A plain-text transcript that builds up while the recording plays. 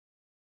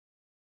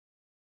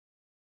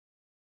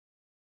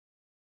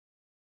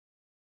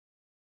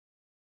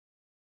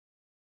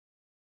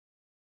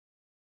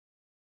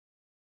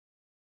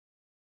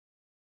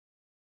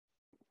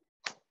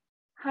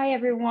Hi,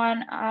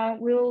 everyone.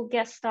 We'll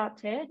get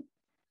started.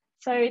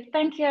 So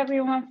thank you,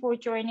 everyone, for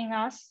joining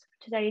us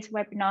for today's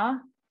webinar.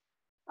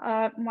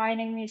 My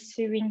name is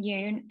Soo-Win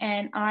Yoon,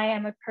 and I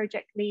am a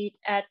project lead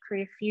at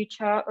Korea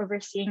Future,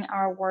 overseeing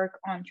our work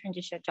on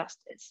transitional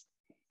justice.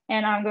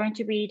 And I'm going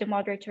to be the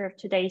moderator of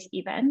today's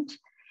event.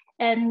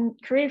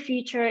 And Korea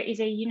Future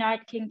is a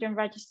United Kingdom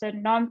registered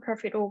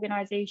nonprofit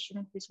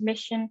organization whose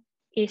mission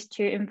is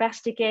to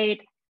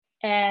investigate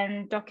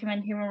and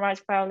document human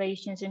rights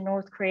violations in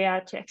North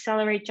Korea to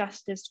accelerate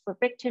justice for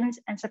victims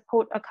and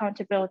support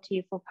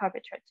accountability for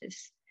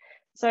perpetrators.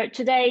 So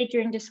today,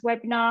 during this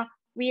webinar,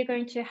 we are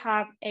going to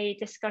have a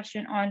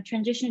discussion on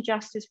transitional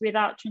justice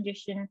without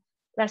transition,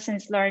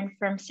 lessons learned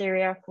from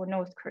Syria for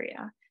North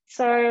Korea.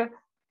 So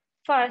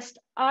first,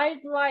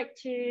 I'd like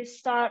to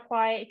start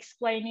by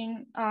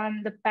explaining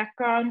the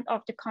background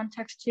of the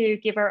context to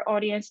give our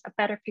audience a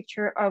better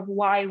picture of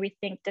why we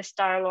think this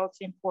dialogue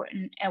is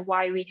important and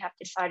why we have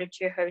decided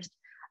to host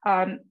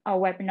a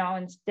webinar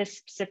on this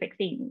specific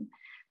theme.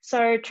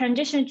 So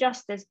transitional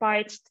justice by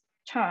its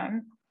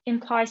term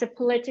implies a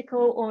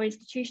political or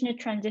institutional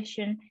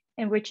transition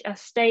in which a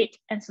state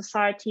and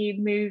society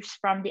moves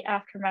from the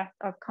aftermath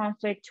of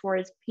conflict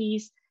towards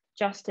peace,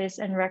 justice,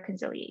 and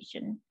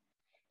reconciliation.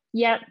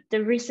 Yet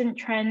the recent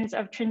trends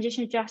of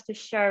transitional justice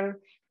show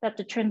that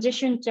the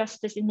transitional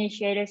justice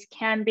initiatives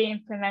can be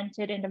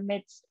implemented in the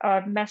midst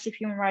of massive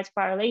human rights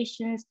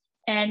violations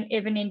and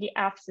even in the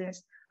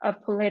absence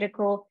of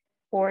political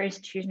or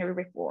institutional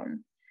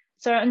reform.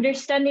 So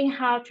understanding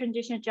how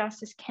transitional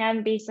justice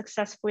can be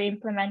successfully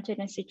implemented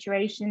in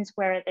situations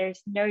where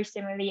there's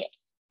seemingly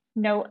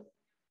no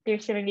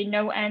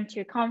end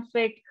to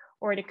conflict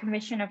or the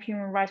commission of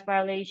human rights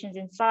violations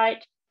in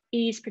sight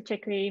is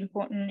particularly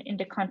important in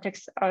the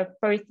context of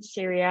both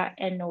Syria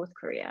and North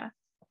Korea.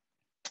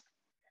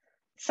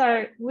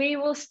 So we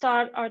will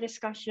start our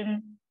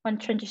discussion on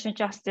transitional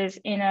justice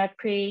in a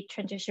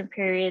pre-transition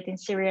period in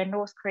Syria and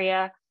North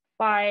Korea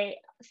by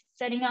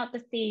setting out the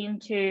theme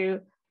to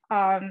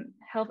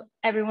help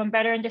everyone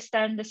better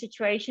understand the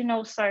situation,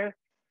 also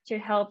to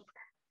help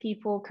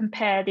people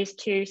compare these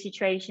two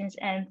situations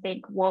and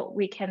think what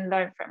we can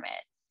learn from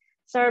it.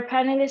 So our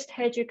panelist,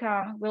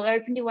 Kang, will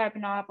open the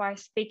webinar by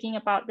speaking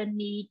about the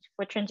need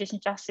for transition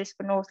justice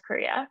for North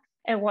Korea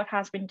and what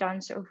has been done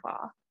so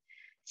far.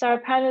 So our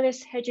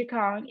panelist,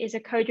 Kang, is a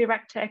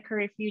co-director at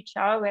Korea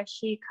Future, where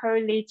she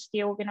co-leads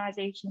the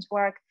organization's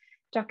work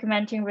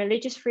documenting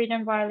religious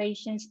freedom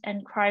violations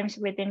and crimes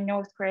within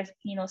North Korea's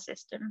penal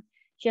system.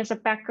 She has a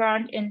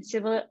background in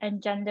civil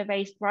and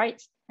gender-based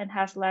rights and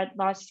has led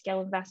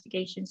large-scale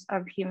investigations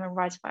of human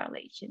rights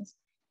violations.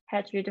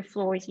 The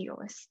floor is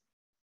yours.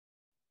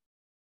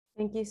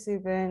 Thank you,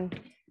 Soo-Win.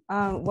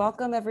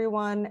 Welcome,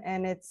 everyone,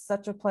 and it's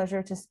such a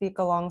pleasure to speak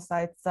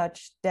alongside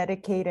such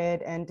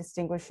dedicated and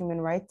distinguished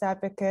human rights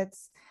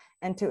advocates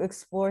and to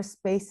explore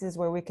spaces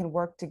where we can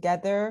work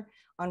together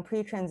on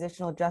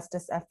pre-transitional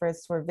justice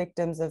efforts for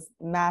victims of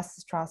mass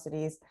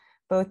atrocities,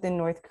 both in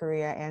North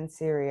Korea and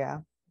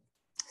Syria.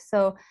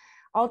 So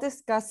I'll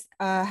discuss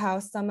how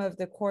some of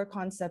the core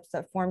concepts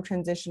that form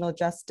transitional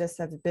justice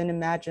have been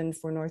imagined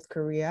for North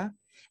Korea,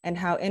 and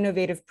how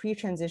innovative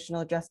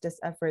pre-transitional justice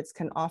efforts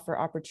can offer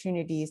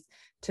opportunities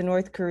to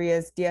North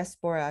Korea's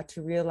diaspora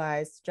to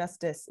realize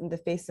justice in the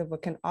face of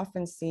what can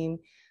often seem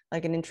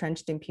like an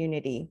entrenched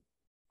impunity.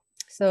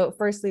 So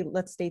firstly,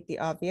 let's state the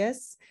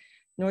obvious.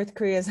 North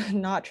Korea is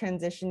not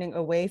transitioning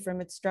away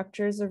from its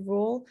structures of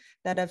rule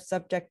that have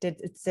subjected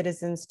its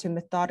citizens to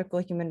methodical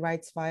human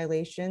rights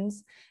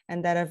violations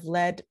and that have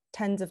led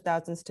tens of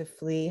thousands to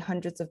flee,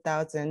 hundreds of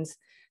thousands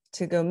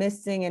to go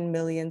missing, and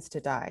millions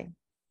to die.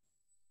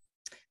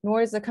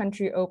 Nor is the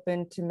country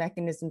open to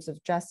mechanisms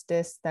of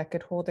justice that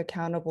could hold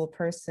accountable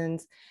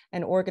persons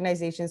and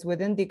organizations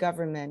within the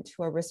government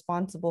who are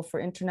responsible for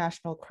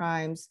international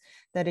crimes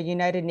that a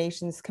United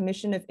Nations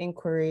Commission of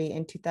Inquiry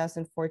in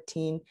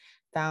 2014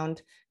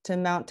 found to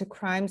amount to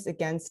crimes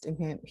against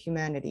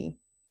humanity.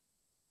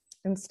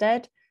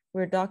 Instead,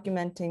 we're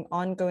documenting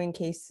ongoing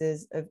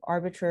cases of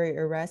arbitrary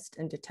arrest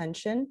and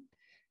detention,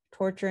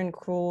 torture and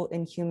cruel,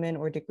 inhuman,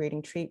 or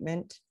degrading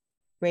treatment,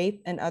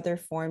 rape and other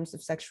forms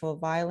of sexual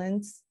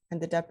violence,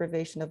 and the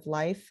deprivation of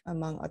life,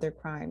 among other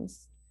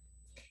crimes.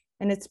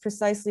 And it's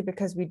precisely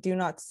because we do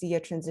not see a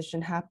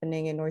transition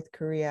happening in North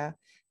Korea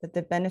that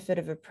the benefit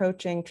of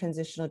approaching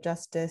transitional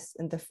justice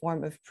in the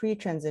form of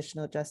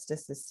pre-transitional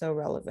justice is so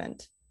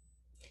relevant.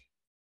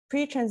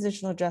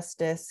 Pre-transitional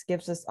justice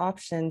gives us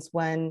options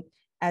when,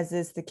 as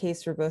is the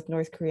case for both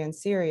North Korea and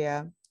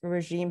Syria, a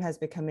regime has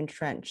become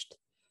entrenched.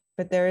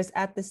 But there is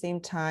at the same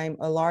time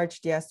a large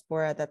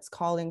diaspora that's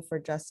calling for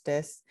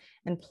justice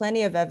and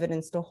plenty of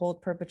evidence to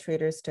hold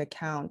perpetrators to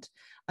account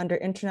under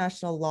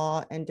international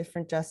law and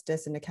different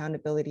justice and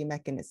accountability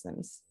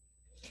mechanisms.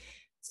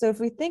 So if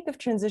we think of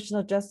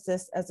transitional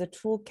justice as a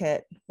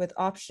toolkit with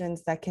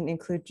options that can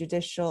include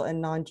judicial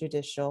and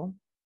non-judicial,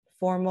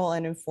 formal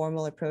and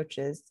informal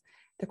approaches,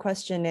 the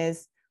question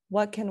is,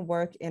 what can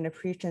work in a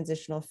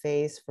pre-transitional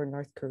phase for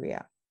North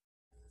Korea?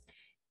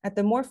 At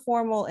the more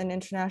formal and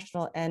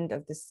international end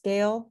of the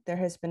scale, there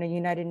has been a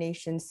United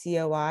Nations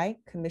COI,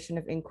 Commission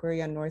of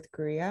Inquiry on North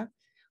Korea,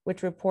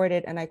 which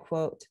reported, and I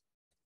quote,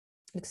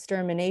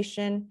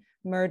 extermination,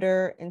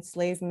 murder,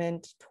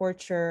 enslavement,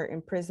 torture,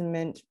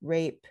 imprisonment,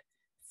 rape,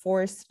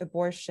 forced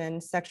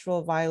abortion,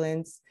 sexual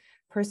violence,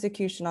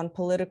 persecution on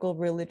political,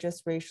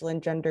 religious, racial,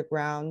 and gender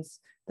grounds,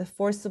 the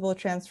forcible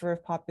transfer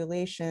of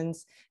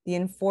populations, the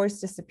enforced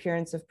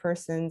disappearance of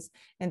persons,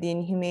 and the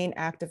inhumane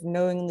act of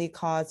knowingly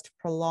caused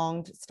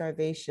prolonged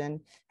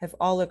starvation have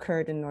all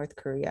occurred in North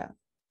Korea.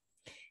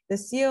 The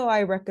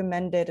COI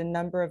recommended a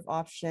number of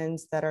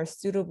options that are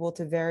suitable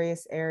to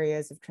various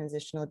areas of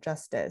transitional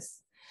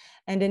justice.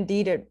 And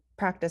indeed, it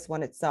practiced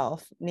one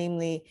itself,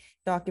 namely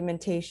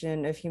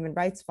documentation of human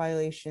rights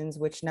violations,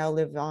 which now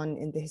live on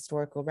in the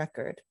historical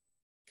record.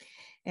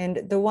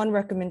 And the one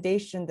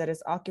recommendation that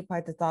has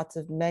occupied the thoughts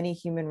of many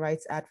human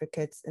rights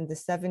advocates in the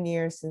 7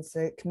 years since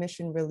the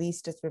Commission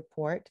released its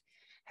report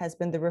has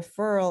been the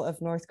referral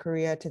of North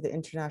Korea to the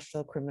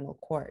International Criminal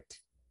Court.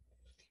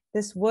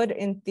 This would,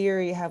 in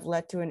theory, have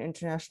led to an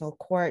international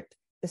court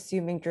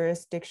assuming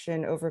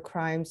jurisdiction over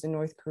crimes in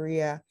North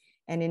Korea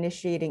and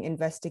initiating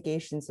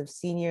investigations of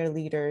senior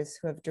leaders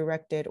who have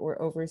directed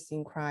or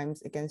overseen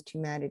crimes against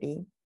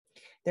humanity,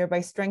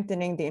 thereby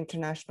strengthening the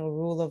international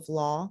rule of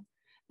law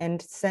and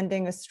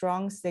sending a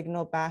strong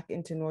signal back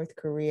into North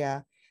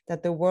Korea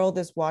that the world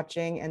is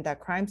watching and that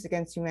crimes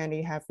against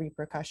humanity have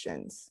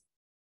repercussions.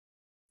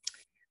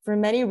 For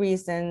many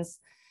reasons,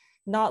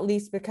 not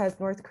least because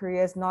North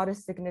Korea is not a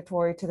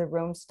signatory to the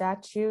Rome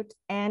Statute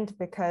and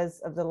because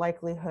of the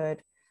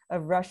likelihood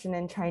of Russian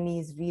and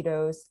Chinese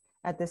vetoes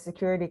at the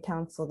Security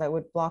Council that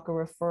would block a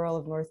referral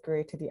of North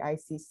Korea to the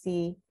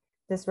ICC,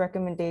 this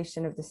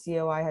recommendation of the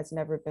COI has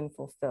never been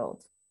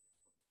fulfilled.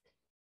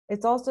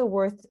 It's also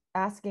worth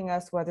asking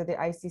us whether the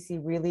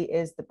ICC really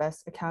is the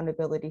best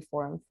accountability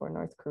forum for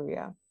North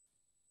Korea.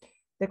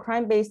 The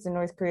crime base in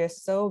North Korea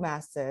is so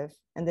massive,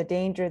 and the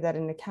danger that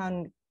an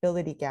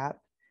accountability gap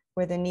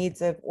where the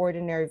needs of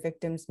ordinary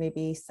victims may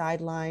be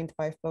sidelined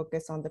by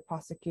focus on the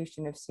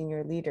prosecution of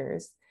senior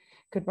leaders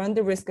could run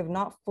the risk of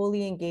not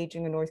fully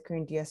engaging a North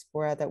Korean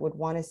diaspora that would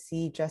want to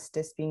see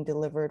justice being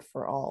delivered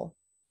for all.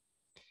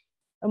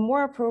 A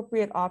more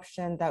appropriate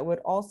option that would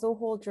also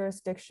hold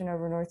jurisdiction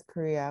over North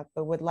Korea,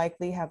 but would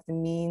likely have the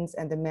means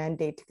and the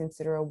mandate to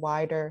consider a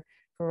wider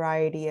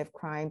variety of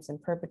crimes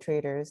and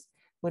perpetrators,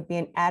 would be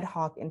an ad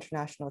hoc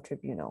international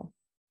tribunal.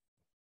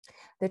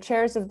 The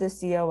chairs of the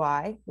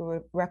COI,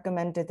 who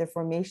recommended the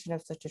formation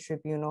of such a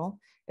tribunal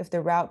if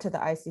the route to the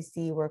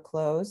ICC were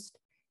closed,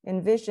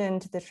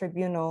 envisioned the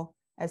tribunal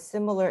as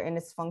similar in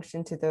its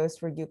function to those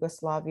for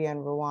Yugoslavia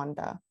and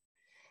Rwanda.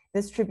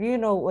 This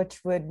tribunal,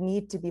 which would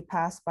need to be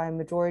passed by a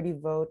majority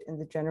vote in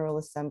the General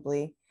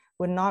Assembly,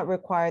 would not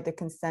require the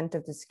consent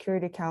of the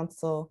Security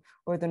Council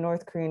or the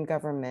North Korean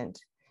government,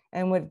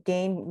 and would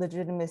gain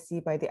legitimacy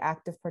by the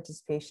active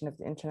participation of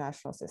the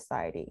international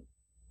society.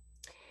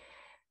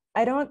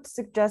 I don't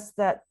suggest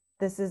that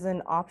this is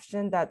an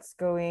option that's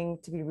going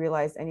to be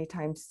realized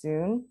anytime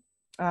soon.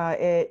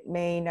 It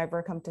may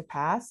never come to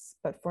pass,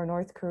 but for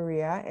North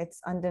Korea,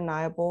 it's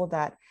undeniable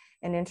that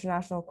an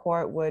international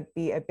court would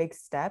be a big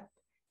step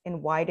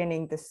in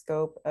widening the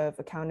scope of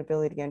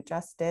accountability and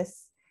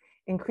justice,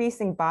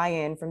 increasing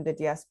buy-in from the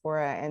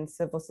diaspora and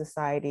civil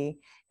society,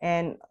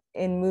 and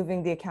in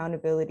moving the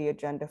accountability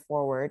agenda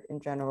forward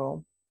in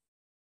general.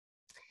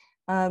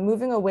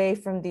 Moving away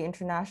from the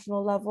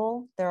international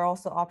level, there are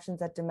also options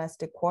at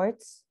domestic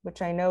courts,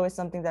 which I know is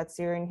something that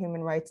Syrian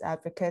human rights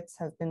advocates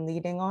have been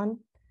leading on.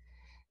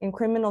 In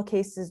criminal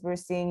cases, we're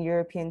seeing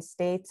European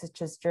states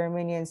such as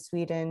Germany and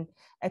Sweden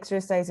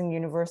exercising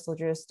universal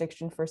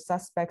jurisdiction for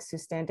suspects who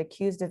stand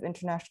accused of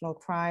international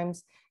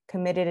crimes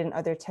committed in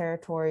other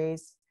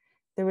territories.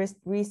 The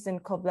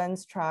recent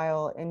Koblenz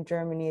trial in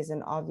Germany is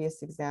an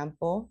obvious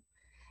example.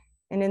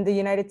 And in the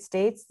United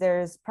States,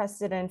 there's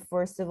precedent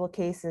for civil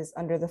cases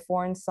under the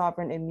Foreign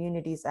Sovereign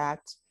Immunities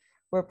Act,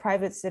 where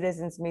private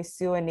citizens may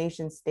sue a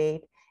nation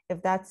state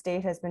if that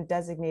state has been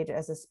designated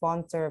as a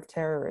sponsor of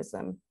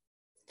terrorism.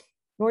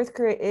 North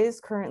Korea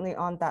is currently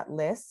on that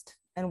list,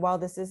 and while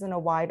this isn't a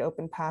wide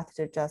open path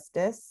to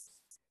justice,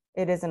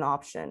 it is an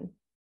option.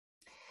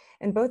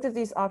 And both of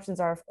these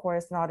options are, of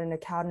course, not an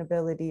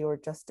accountability or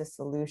justice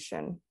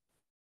solution.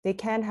 They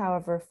can,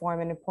 however, form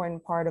an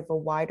important part of a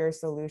wider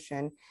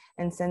solution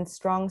and send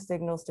strong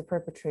signals to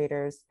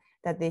perpetrators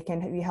that they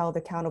can be held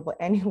accountable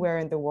anywhere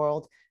in the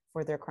world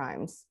for their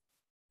crimes.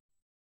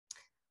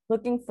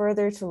 Looking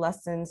further to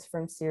lessons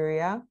from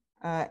Syria,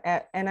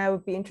 and I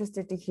would be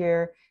interested to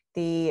hear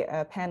the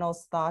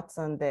panel's thoughts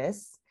on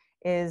this,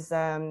 is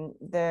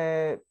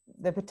the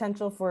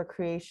potential for a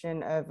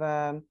creation of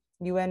a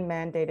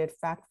UN-mandated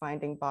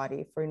fact-finding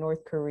body for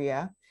North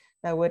Korea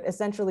that would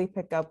essentially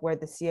pick up where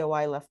the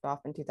COI left off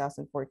in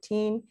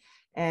 2014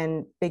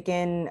 and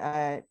begin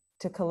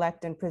to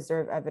collect and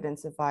preserve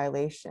evidence of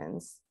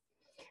violations.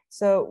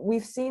 So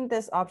we've seen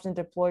this option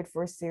deployed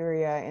for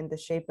Syria in the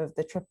shape of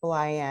the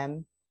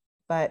IIIM,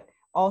 but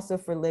also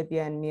for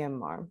Libya and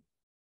Myanmar.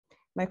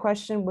 My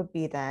question would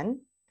be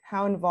then,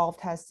 How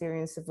involved has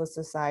Syrian civil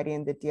society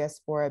and the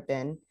diaspora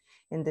been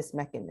in this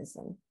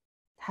mechanism?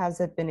 Has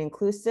it been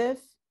inclusive?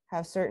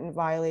 Have certain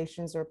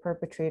violations or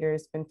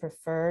perpetrators been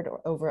preferred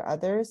over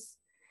others?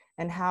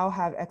 And how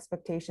have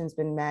expectations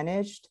been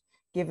managed,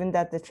 given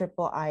that the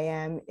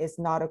IIIM is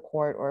not a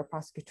court or a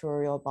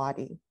prosecutorial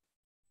body?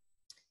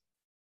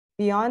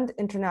 Beyond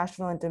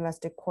international and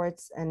domestic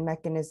courts and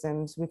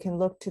mechanisms, we can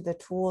look to the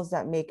tools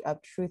that make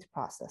up truth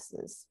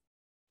processes.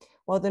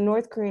 While the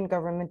North Korean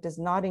government does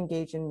not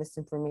engage in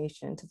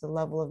misinformation to the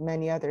level of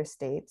many other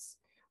states,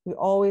 we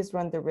always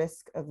run the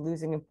risk of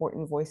losing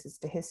important voices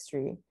to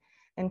history,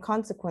 and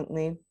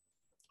consequently,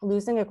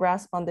 losing a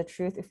grasp on the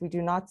truth if we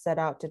do not set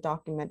out to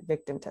document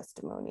victim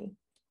testimony.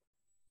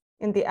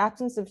 In the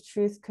absence of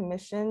truth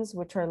commissions,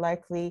 which are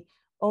likely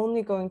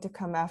only going to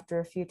come after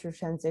a future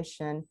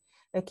transition,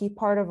 a key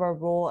part of our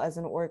role as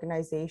an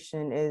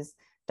organization is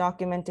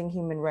documenting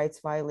human rights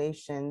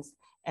violations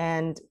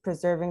and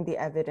preserving the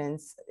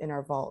evidence in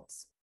our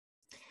vaults.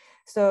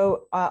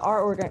 So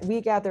we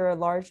gather a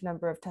large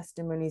number of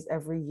testimonies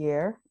every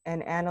year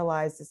and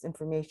analyze this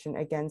information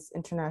against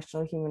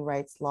international human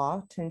rights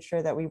law to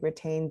ensure that we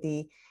retain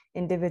the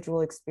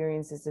individual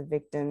experiences of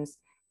victims,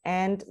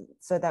 and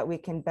so that we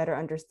can better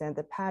understand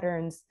the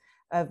patterns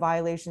of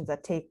violations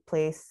that take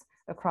place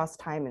across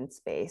time and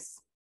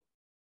space.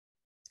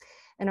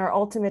 And our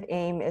ultimate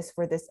aim is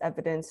for this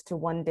evidence to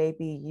one day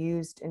be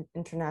used in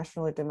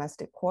international or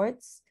domestic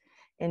courts,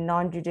 in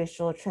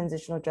non-judicial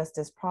transitional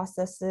justice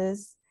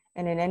processes,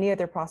 and in any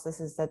other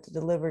processes that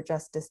deliver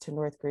justice to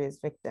North Korea's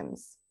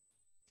victims.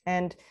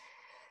 And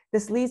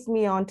this leads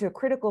me on to a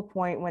critical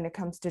point when it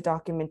comes to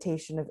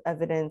documentation of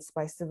evidence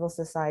by civil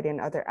society and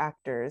other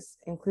actors,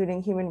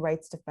 including human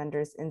rights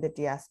defenders in the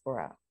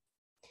diaspora.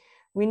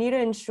 We need to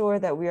ensure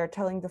that we are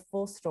telling the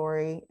full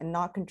story and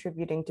not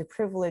contributing to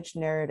privileged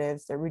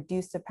narratives that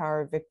reduce the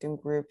power of victim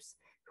groups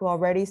who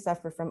already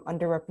suffer from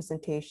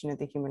underrepresentation in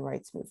the human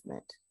rights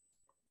movement.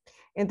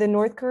 In the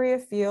North Korea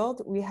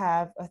field, we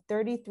have a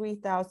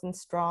 33,000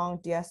 strong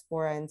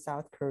diaspora in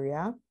South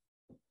Korea,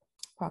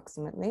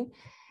 approximately.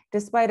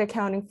 Despite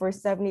accounting for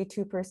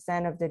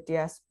 72% of the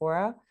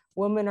diaspora,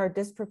 women are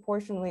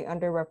disproportionately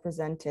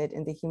underrepresented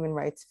in the human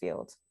rights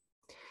field.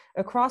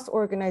 Across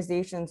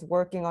organizations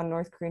working on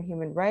North Korean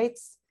human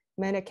rights,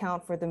 men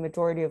account for the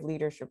majority of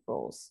leadership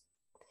roles.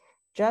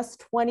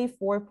 Just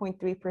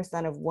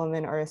 24.3% of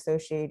women are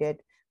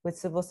associated with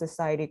civil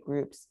society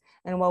groups.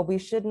 And while we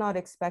should not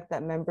expect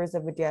that members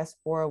of a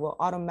diaspora will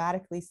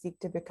automatically seek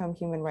to become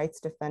human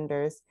rights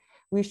defenders,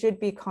 we should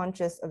be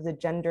conscious of the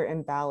gender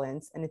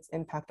imbalance and its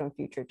impact on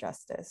future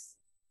justice.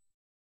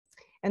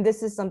 And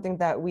this is something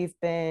that we've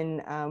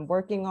been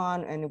working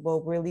on, and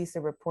we'll release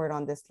a report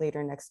on this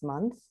later next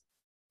month.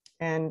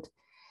 And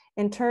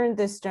in turn,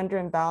 this gender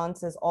imbalance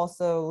has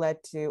also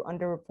led to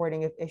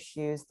underreporting of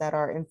issues that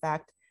are in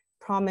fact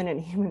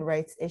prominent human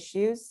rights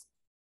issues,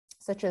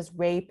 such as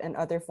rape and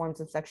other forms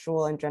of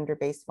sexual and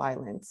gender-based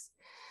violence,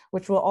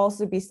 which will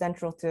also be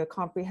central to a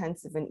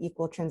comprehensive and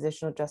equal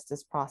transitional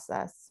justice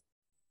process.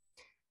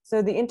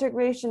 So the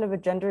integration of a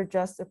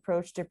gender-just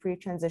approach to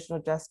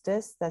pre-transitional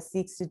justice that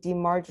seeks to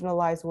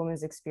demarginalize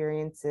women's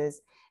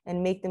experiences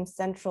and make them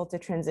central to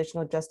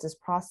transitional justice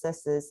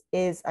processes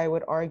is, I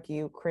would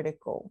argue,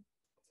 critical.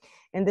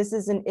 And this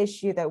is an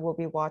issue that we'll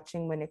be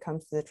watching when it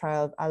comes to the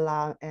trial of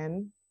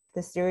al-Kasem,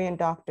 the Syrian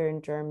doctor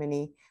in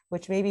Germany,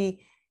 which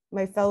maybe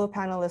my fellow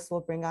panelists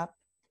will bring up.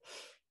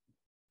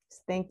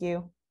 Thank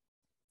you.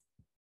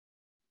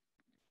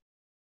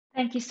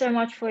 Thank you so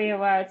much for your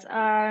words.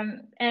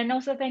 And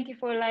also thank you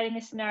for letting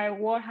us know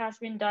what has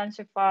been done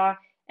so far,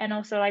 and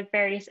also like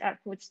various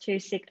efforts to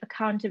seek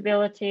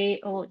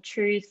accountability or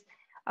truth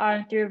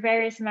through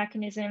various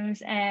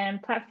mechanisms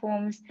and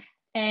platforms.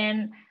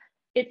 And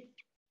it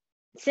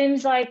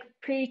seems like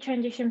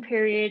pre-transition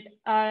period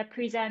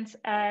presents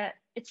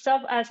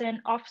itself as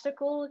an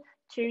obstacle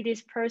to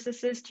these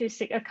processes to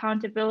seek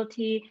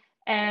accountability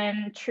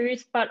and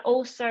truth, but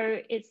also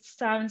it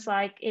sounds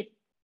like it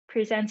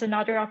presents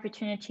another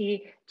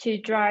opportunity to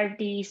drive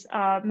these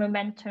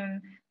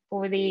momentum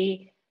for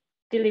the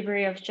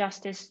delivery of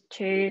justice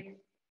to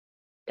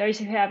those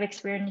who have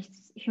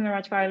experienced human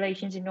rights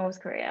violations in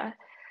North Korea.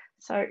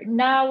 So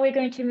now we're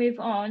going to move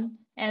on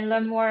and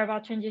learn more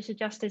about transitional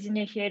justice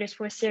initiators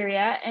for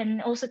Syria,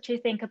 and also to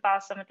think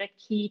about some of the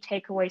key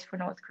takeaways for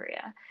North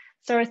Korea.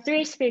 So our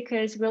three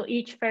speakers will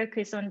each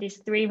focus on these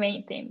three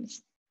main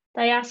themes: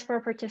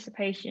 diaspora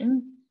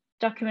participation,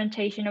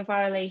 documentation of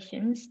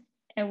violations,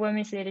 and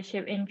women's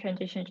leadership in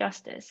transitional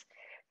justice.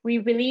 We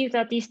believe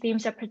that these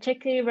themes are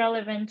particularly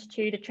relevant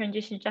to the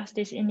transitional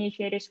justice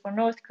initiators for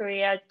North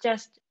Korea,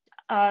 just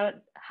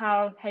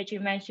how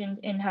Haeju mentioned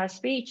in her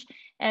speech,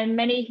 and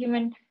many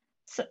human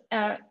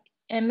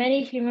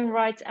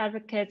rights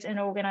advocates and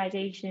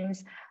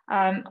organizations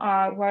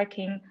are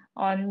working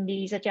on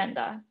these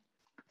agenda.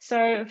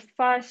 So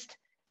first,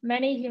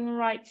 many human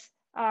rights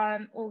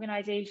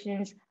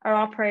organizations are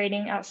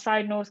operating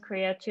outside North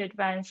Korea to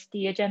advance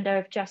the agenda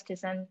of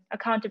justice and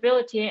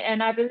accountability.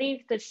 And I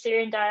believe the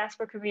Syrian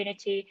diaspora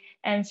community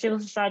and civil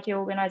society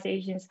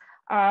organizations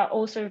are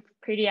also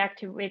pretty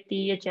active with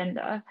the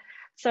agenda.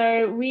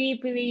 So we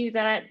believe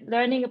that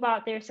learning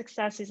about their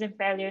successes and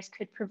failures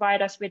could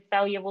provide us with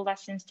valuable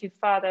lessons to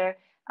further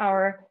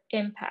our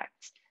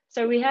impact.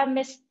 So we have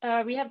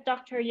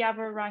Dr.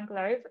 Iavor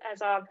Rangelov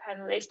as our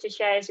panelist to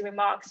share his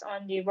remarks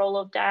on the role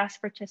of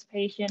diaspora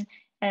participation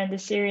and the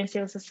Syrian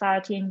civil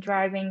society in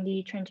driving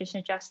the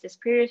transitional justice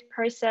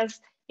process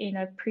in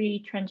a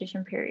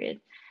pre-transition period.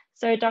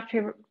 So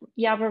Dr.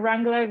 Iavor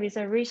Rangelov is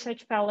a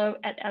research fellow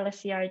at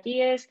LSE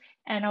Ideas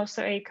and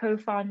also a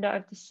co-founder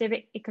of the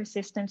Civic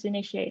Ecosystems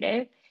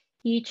Initiative.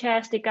 He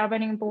chairs the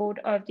governing board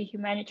of the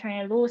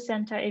Humanitarian Law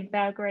Center in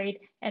Belgrade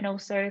and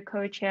also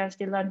co-chairs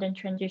the London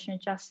Transitional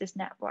Justice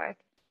Network.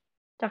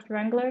 Dr.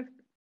 Rangelov?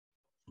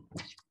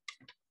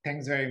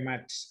 Thanks very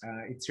much.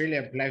 It's really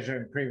a pleasure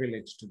and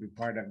privilege to be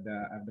part of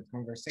the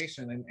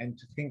conversation and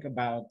to think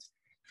about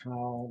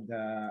how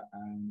the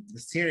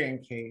Syrian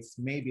case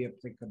may be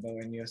applicable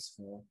and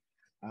useful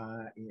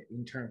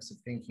in terms of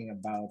thinking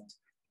about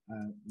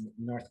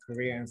North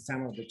Korea and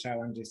some of the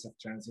challenges of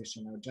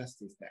transitional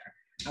justice there.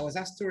 I was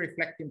asked to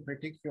reflect in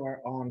particular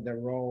on the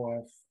role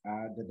of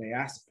the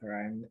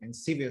diaspora and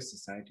civil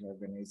society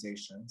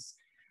organizations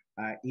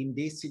in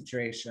these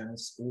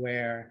situations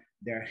where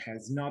there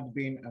has not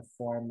been a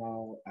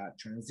formal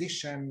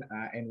transition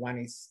and one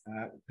is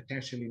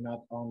potentially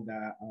not on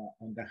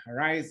the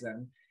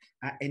horizon,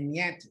 and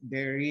yet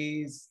there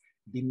is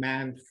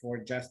demand for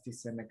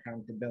justice and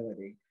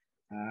accountability.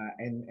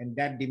 And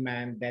that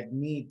demand, that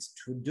need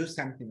to do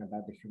something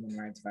about the human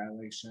rights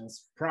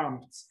violations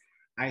prompts,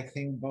 I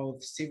think,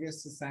 both civil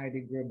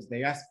society groups,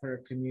 diaspora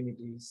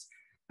communities,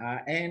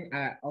 and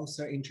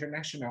also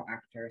international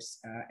actors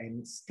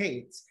and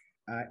states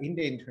in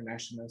the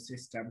international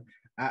system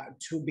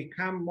to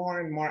become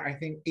more and more, I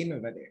think,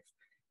 innovative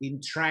in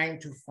trying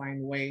to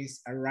find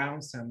ways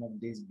around some of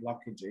these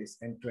blockages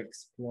and to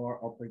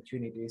explore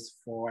opportunities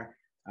for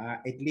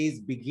at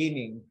least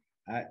beginning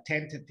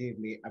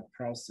tentatively a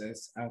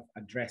process of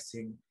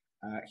addressing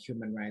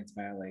human rights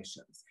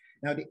violations.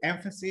 Now, the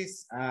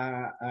emphasis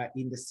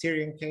in the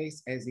Syrian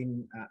case, as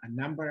in a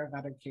number of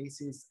other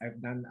cases,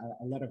 I've done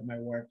a lot of my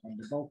work on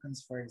the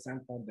Balkans, for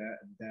example,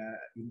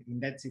 in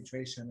that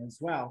situation as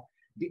well,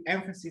 the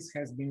emphasis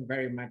has been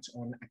very much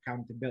on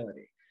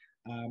accountability.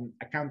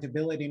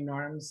 Accountability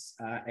norms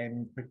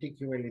and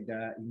particularly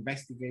the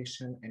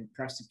investigation and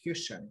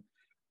prosecution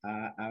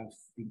of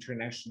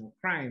international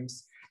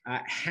crimes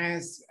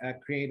has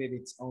created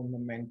its own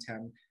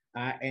momentum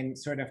and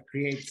sort of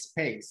creates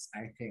space,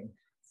 I think,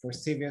 for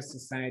civil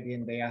society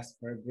and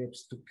diaspora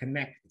groups to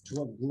connect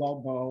to a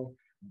global,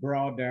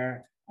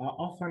 broader,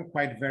 often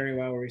quite very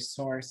well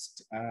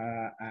resourced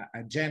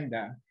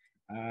agenda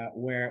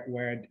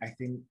where I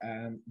think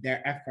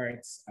their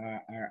efforts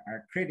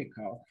are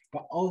critical,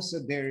 but also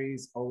there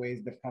is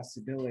always the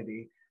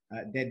possibility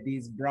that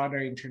this broader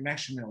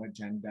international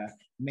agenda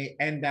may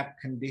end up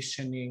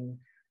conditioning,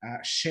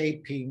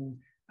 shaping,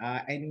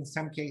 and in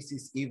some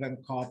cases even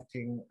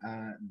co-opting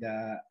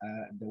the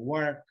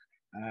work,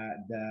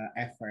 the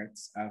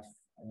efforts of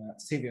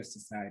civil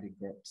society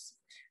groups.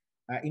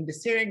 In the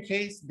Syrian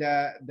case,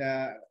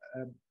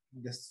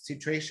 the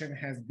situation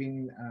has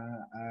been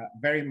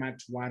very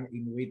much one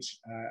in which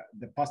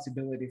the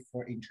possibility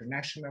for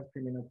international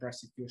criminal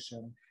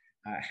prosecution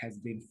has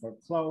been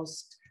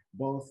foreclosed,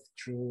 both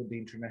through the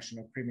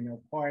International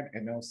Criminal Court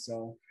and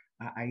also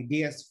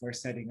ideas for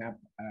setting up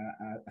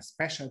a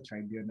special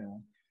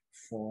tribunal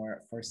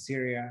for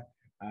Syria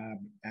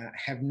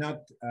have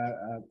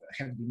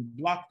been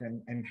blocked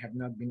and have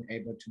not been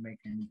able to make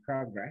any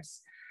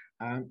progress.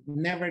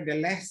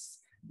 Nevertheless,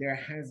 there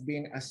has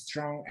been a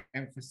strong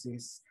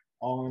emphasis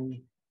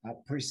on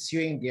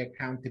pursuing the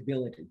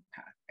accountability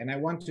path. And I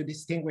want to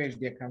distinguish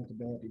the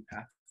accountability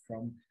path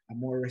from a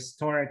more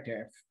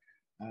restorative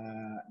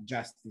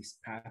justice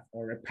path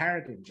or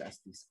reparative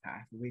justice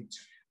path, which,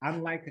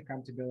 unlike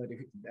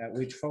accountability,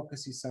 which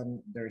focuses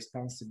on the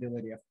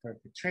responsibility of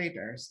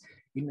perpetrators,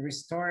 in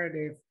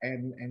restorative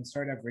and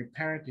sort of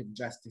reparative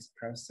justice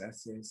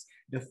processes,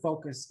 the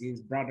focus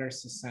is broader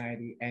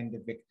society and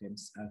the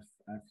victims of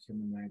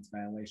human rights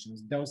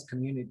violations, those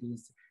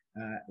communities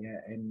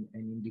and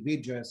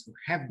individuals who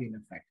have been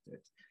affected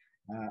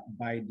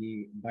by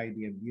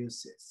the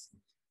abuses.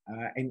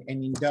 And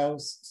in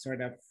those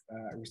sort of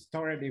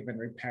restorative and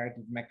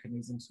reparative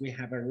mechanisms, we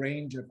have a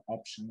range of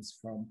options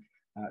from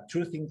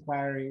truth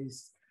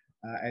inquiries,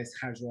 as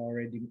Hajo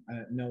already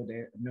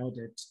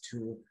noted,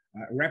 to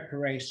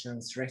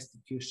reparations,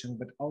 restitution,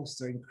 but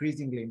also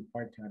increasingly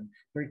important,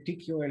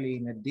 particularly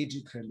in a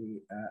digitally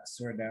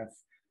sort of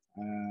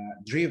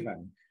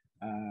driven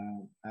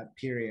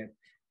period,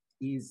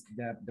 is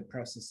the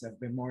process of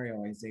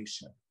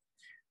memorialization.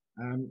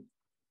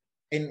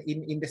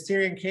 In the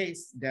Syrian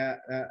case,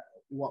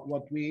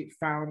 what we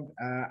found,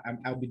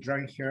 I'll be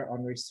drawing here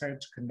on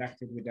research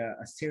conducted with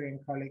a Syrian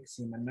colleague,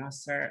 Seif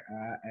Nasser,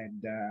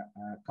 at the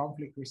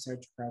conflict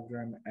research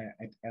program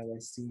at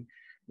LSE.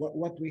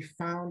 What we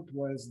found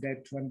was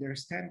that to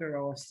understand the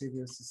role of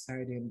civil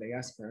society and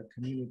diaspora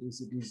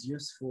communities, it is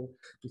useful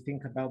to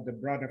think about the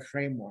broader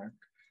framework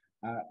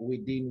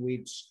within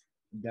which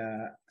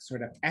the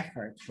sort of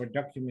effort for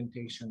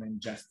documentation and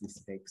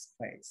justice takes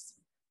place.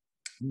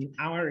 In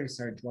our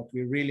research, what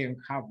we really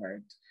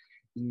uncovered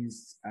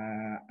is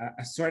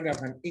a sort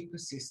of an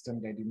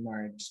ecosystem that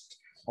emerged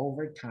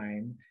over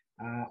time,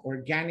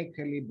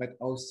 organically, but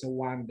also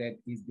one that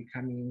is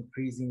becoming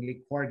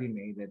increasingly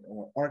coordinated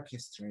or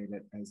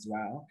orchestrated as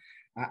well.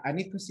 An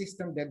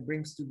ecosystem that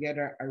brings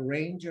together a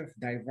range of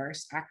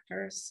diverse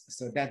actors.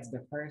 So that's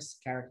the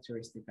first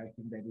characteristic I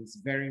think that is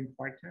very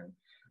important.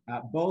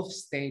 Both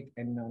state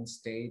and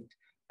non-state,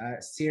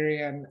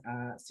 Syrian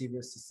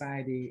civil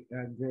society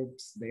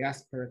groups,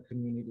 diaspora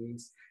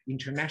communities,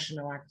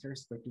 international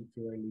actors,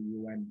 particularly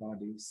UN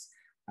bodies,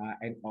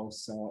 and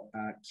also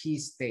key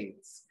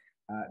states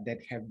that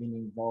have been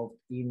involved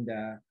in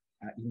the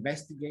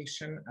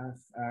investigation of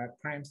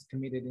crimes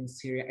committed in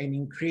Syria, and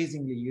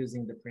increasingly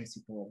using the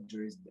principle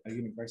of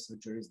universal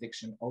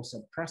jurisdiction,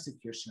 also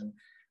prosecution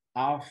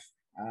of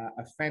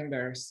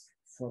offenders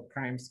for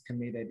crimes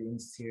committed in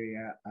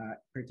Syria,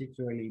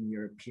 particularly in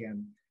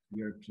European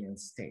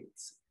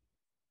states.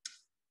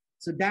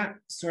 So that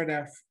sort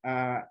of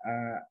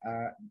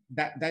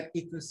that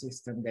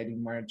ecosystem that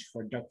emerged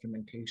for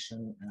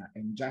documentation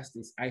and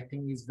justice, I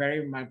think, is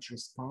very much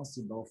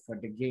responsible for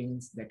the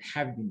gains that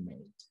have been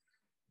made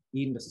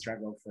in the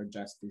struggle for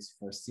justice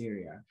for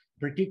Syria,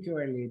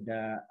 particularly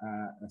the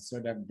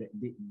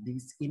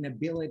this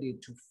inability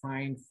to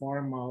find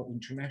formal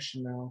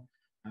international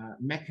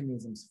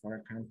mechanisms for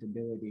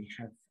accountability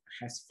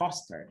has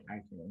fostered,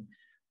 I think,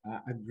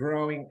 a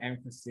growing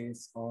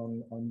emphasis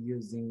on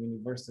using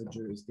universal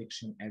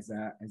jurisdiction as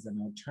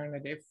an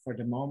alternative for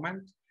the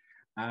moment,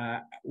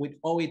 with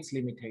all its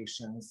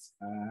limitations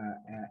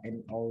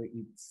and all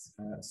its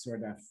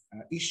sort of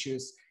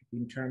issues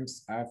in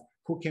terms of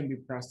who can be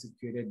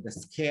prosecuted, the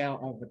scale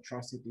of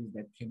atrocities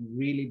that can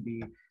really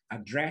be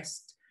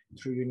addressed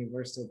through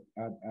universal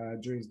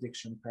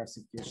jurisdiction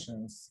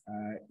prosecutions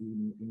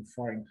in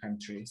foreign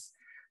countries.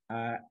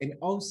 And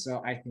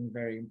also, I think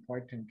very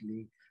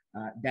importantly,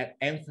 that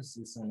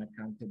emphasis on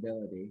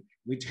accountability,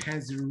 which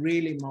has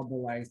really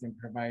mobilized and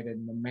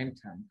provided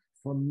momentum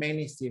for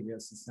many civil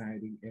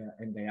society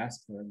and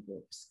diaspora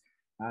groups,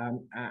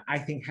 I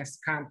think has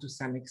come to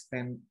some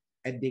extent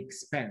at the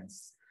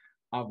expense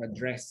of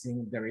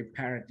addressing the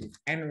reparative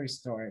and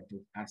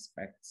restorative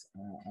aspects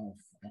of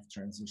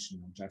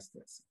transitional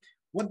justice.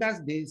 What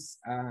does this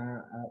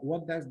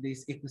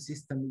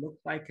ecosystem look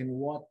like, and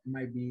what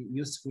might be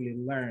usefully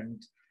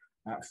learned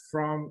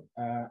from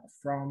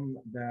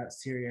the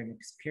Syrian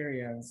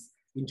experience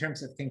in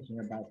terms of thinking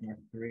about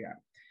North Korea?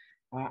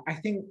 I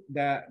think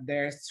that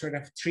there's sort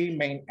of three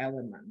main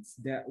elements.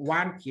 The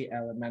one key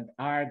element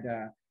are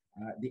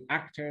the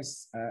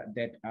actors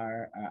that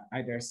are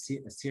either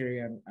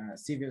Syrian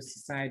civil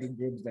society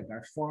groups that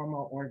are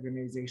formal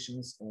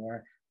organizations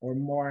or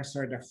more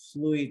sort of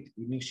fluid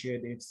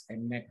initiatives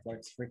and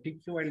networks,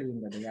 particularly in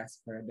the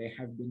diaspora. They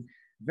have been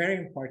very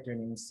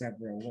important in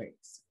several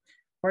ways.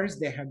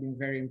 First, they have been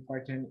very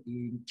important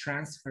in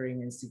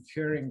transferring and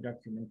securing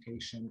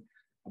documentation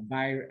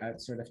by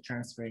sort of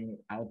transferring it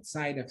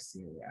outside of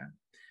Syria.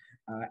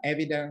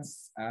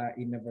 Evidence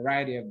in a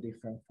variety of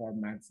different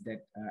formats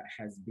that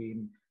has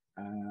been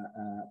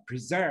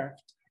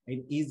preserved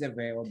and is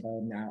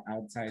available now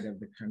outside of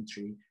the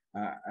country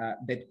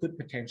that could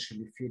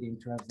potentially fit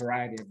into a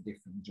variety of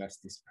different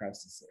justice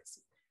processes.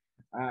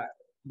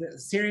 The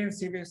Syrian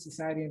civil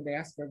society and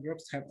diaspora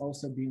groups have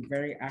also been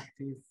very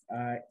active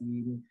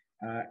in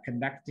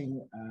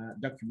conducting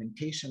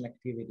documentation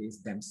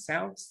activities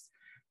themselves.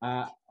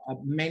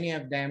 Many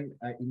of them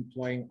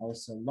employing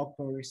also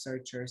local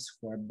researchers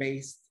who are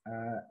based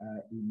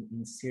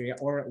in Syria,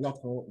 or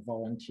local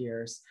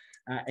volunteers,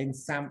 and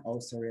some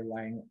also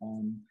relying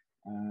on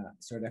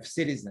sort of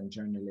citizen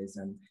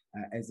journalism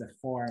as a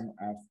form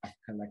of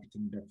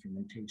collecting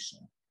documentation.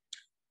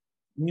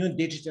 New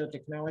digital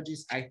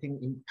technologies, I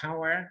think,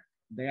 empower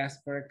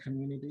diaspora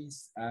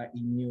communities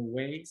in new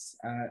ways.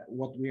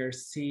 What we are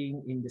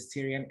seeing in the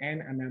Syrian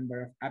and a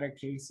number of other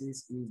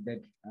cases is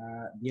that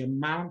the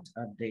amount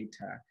of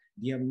data,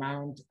 the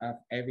amount of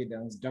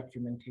evidence,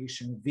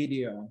 documentation,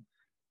 video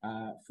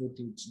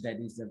footage that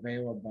is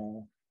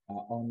available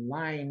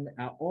online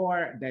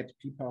or that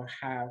people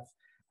have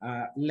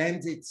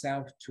lends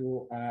itself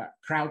to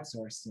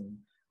crowdsourcing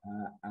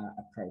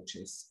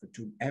approaches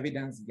to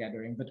evidence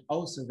gathering, but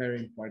also very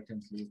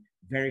importantly,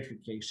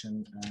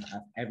 verification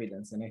of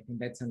evidence. And I think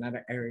that's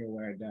another area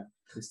where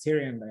the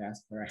Syrian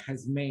diaspora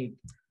has made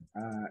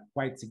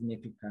quite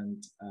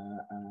significant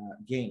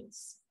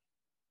gains.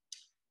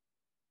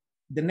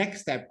 The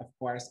next step, of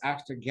course,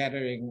 after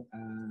gathering,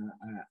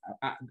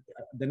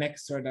 the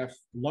next sort of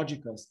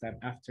logical step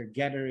after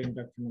gathering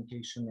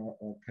documentation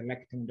or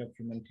collecting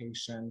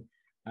documentation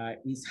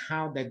is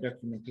how that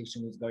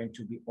documentation is going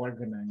to be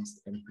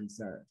organized and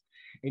preserved.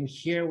 And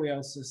here we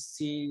also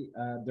see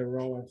the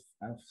role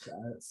of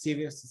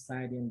civil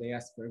society and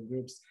diaspora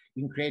groups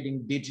in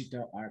creating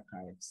digital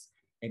archives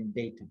and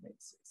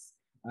databases.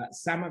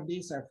 Some of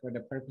these are for the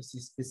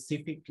purposes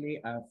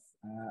specifically of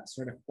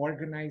sort of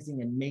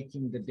organizing and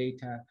making the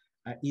data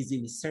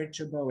easily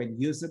searchable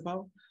and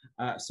usable,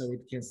 so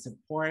it can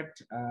support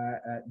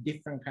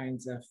different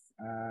kinds of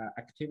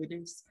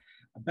activities.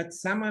 But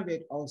some of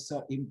it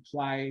also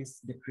implies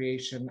the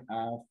creation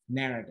of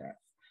narrative.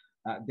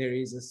 There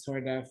is a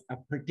sort of a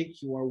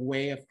particular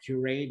way of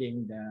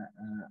curating the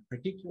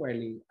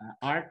particularly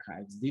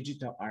archives,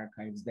 digital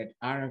archives that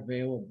are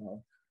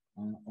available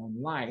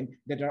online,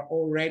 that are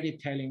already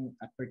telling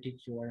a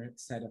particular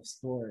set of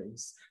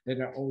stories, that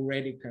are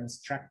already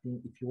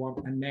constructing, if you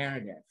want, a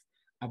narrative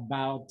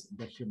about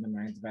the human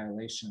rights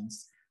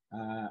violations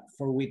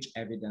for which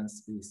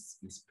evidence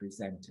is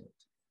presented.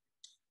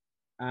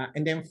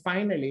 And then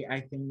finally, I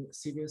think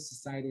civil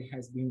society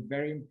has been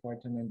very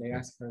important, and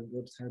diaspora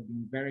groups have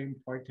been very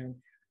important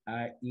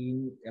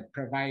in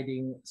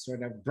providing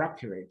sort of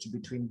brokerage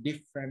between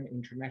different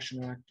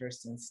international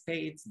actors and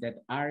states that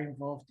are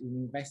involved in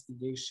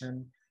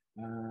investigation,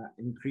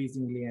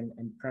 increasingly,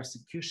 and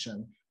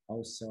prosecution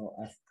also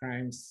of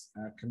crimes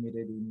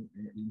committed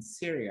in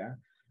Syria,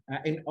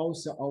 and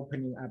also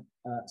opening up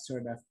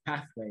sort of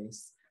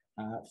pathways,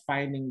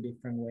 finding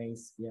different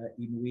ways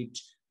in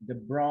which the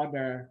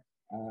broader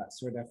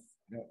sort of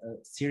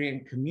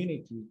Syrian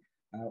community,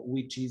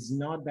 which is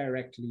not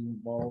directly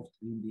involved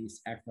in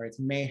these efforts,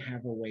 may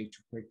have a way to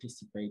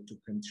participate, to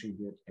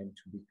contribute, and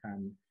to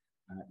become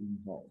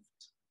involved.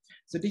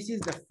 So this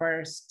is the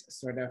first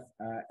sort of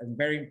a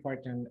very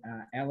important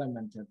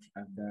element of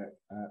the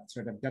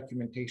sort of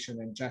documentation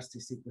and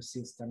justice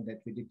ecosystem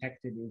that we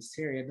detected in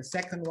Syria. The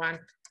second one,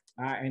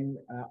 and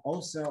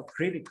also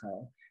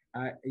critical,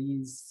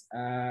 is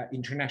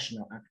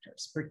international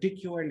actors,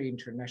 particularly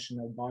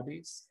international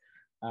bodies,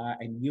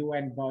 and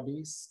UN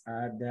bodies.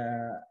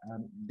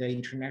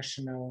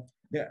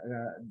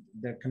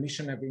 The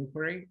Commission of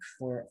Inquiry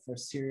for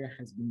Syria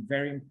has been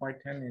very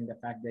important in the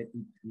fact that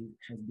it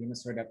has been a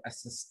sort of a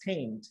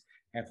sustained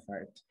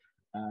effort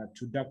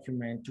to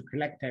document, to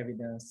collect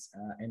evidence,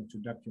 and to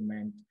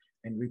document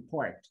and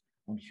report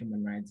on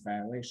human rights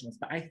violations.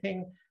 But I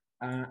think,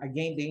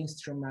 again, the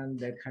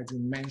instrument that has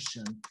been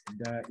mentioned,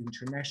 the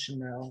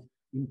international,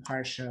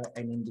 impartial,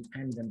 and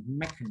independent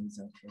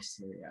mechanism for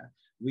Syria,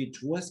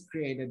 which was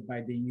created by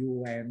the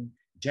UN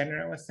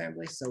General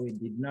Assembly, so it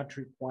did not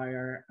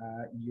require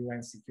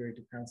UN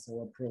Security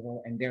Council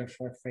approval, and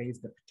therefore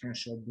faced the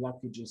potential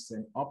blockages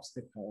and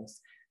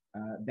obstacles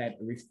that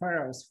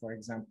referrals, for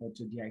example,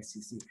 to the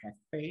ICC have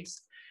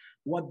faced.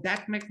 What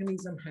that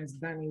mechanism has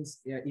done is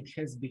it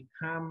has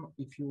become,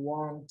 if you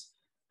want,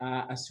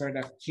 a sort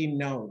of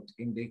keynote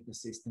in the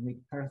ecosystem. It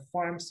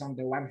performs, on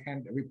the one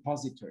hand,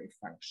 repository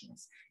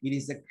functions. It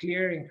is a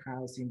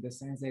clearinghouse in the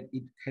sense that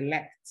it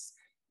collects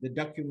the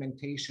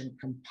documentation,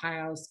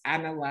 compiles,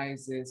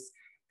 analyzes,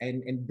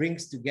 and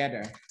brings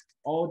together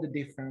all the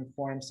different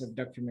forms of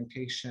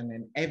documentation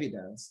and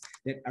evidence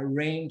that a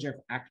range of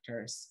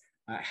actors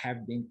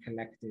have been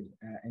collected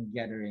and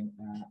gathering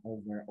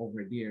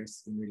over the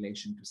years in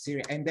relation to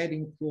Syria. And that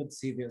includes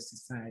civil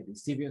society.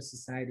 Civil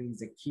society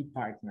is a key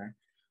partner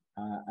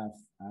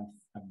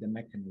of the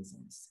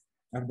mechanisms,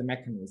 of the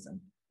mechanism.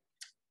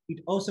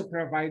 It also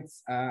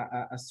provides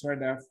a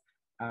sort of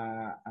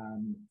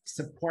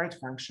support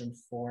function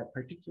for,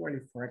 particularly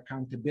for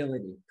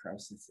accountability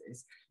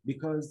processes,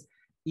 because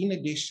in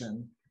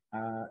addition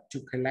to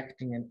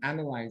collecting and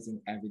analyzing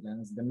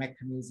evidence, the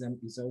mechanism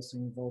is also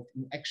involved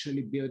in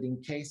actually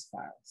building case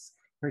files,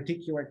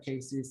 particular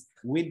cases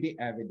with the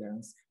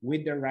evidence,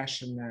 with the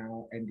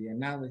rationale and the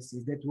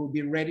analysis that will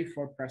be ready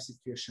for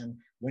prosecution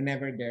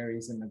whenever there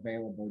is an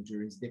available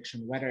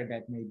jurisdiction, whether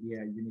that may be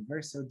a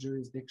universal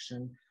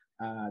jurisdiction,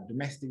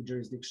 domestic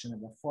jurisdiction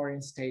of a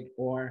foreign state,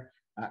 or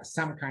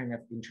some kind of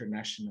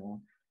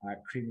international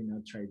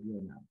criminal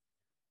tribunal.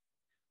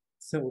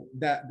 So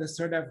the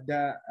sort of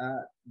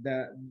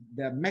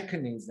the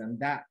mechanism,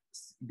 that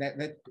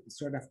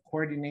sort of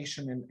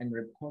coordination and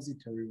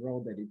repository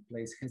role that it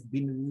plays has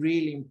been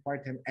really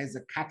important as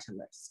a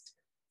catalyst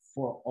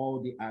for all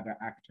the other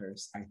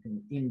actors, I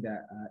think, in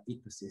the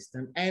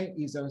ecosystem, and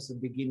is also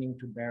beginning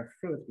to bear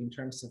fruit in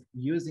terms of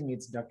using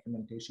its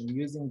documentation,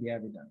 using the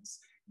evidence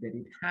that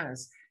it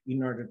has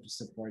in order to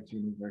support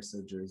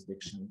universal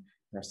jurisdiction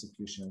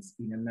prosecutions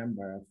in a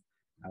number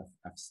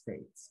of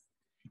states.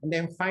 And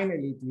then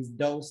finally, it is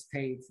those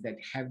states that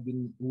have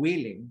been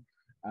willing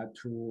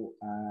to,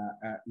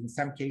 in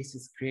some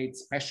cases, create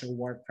special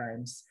war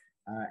crimes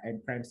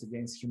and crimes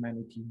against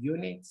humanity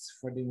units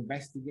for the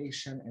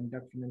investigation and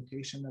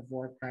documentation of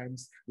war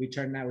crimes, which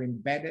are now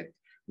embedded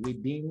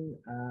within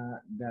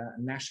the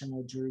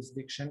national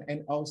jurisdiction,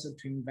 and also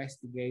to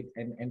investigate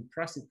and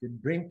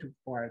prosecute, bring to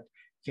court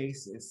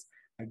cases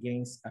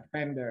against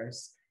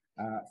offenders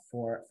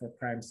for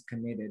crimes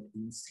committed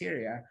in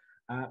Syria,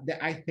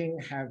 that I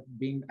think have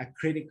been a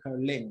critical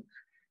link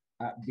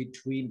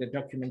between the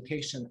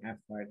documentation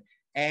effort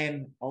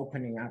and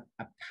opening up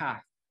a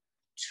path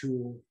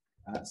to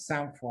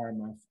some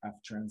form of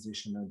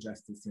transitional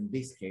justice, in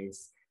this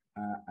case,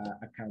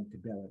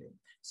 accountability.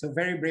 So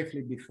very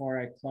briefly before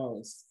I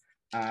close,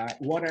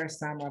 what are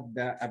some of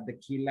the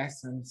key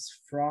lessons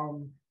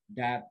from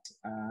that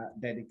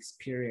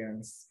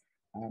experience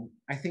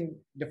I think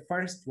the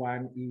first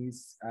one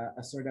is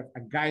a sort of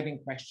a guiding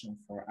question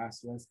for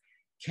us was,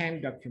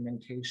 can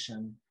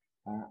documentation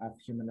of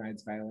human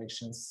rights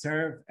violations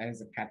serve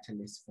as a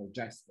catalyst for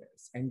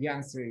justice? And the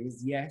answer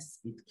is yes,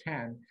 it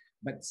can,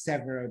 but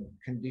several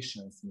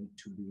conditions need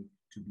to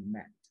be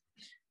met.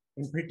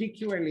 And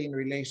particularly in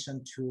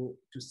relation to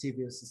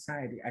civil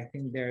society, I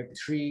think there are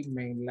three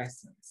main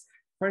lessons.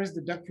 First,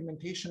 the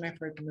documentation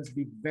effort must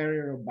be very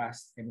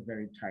robust and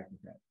very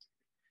targeted.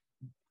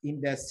 In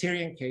the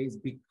Syrian case,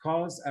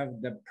 because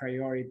of the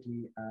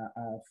priority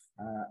of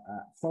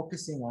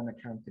focusing on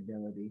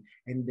accountability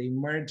and the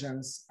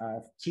emergence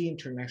of key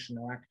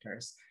international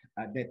actors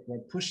that were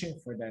pushing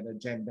for that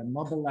agenda,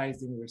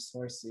 mobilizing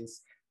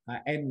resources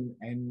and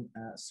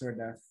sort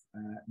of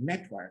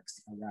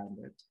networks around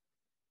it.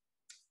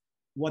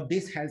 What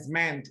this has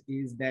meant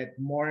is that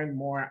more and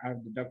more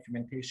of the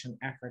documentation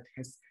effort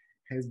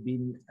has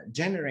been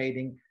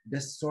generating the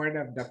sort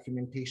of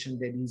documentation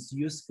that is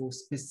useful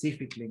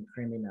specifically in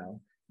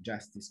criminal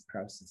justice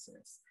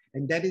processes.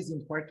 And that is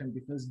important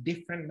because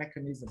different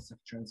mechanisms of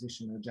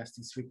transitional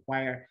justice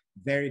require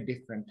very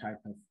different type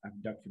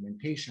of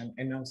documentation,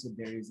 and also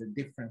there is a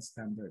different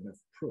standard of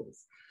proof.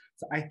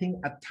 So I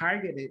think a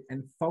targeted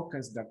and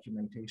focused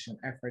documentation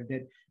effort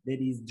that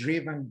is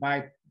driven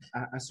by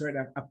a sort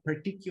of a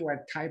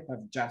particular type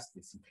of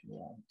justice, if you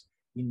want,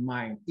 in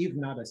mind, if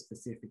not a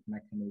specific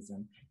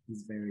mechanism,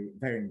 is very,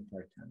 very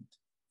important.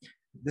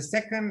 The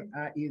second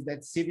is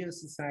that civil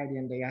society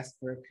and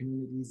diaspora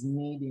communities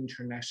need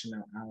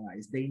international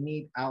allies. They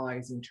need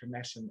allies in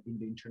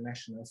the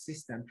international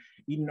system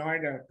in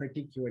order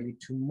particularly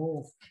to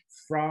move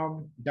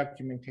from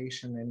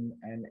documentation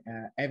and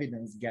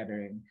evidence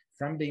gathering,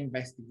 from the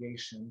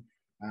investigation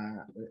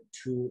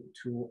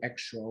to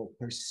actual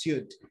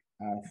pursuit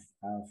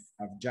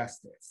of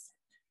justice.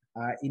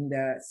 In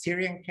the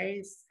Syrian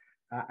case,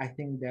 I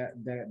think that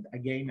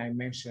again, I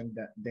mentioned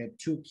that the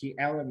two key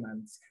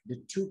elements,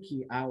 the two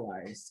key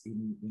allies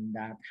in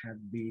that have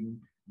been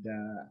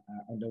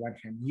on the one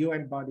hand,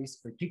 UN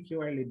bodies,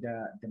 particularly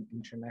the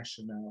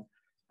international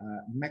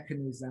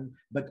mechanism,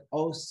 but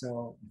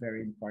also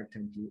very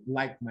importantly,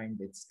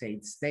 like-minded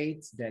states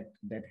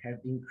that have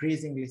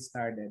increasingly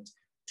started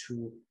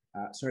to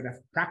sort of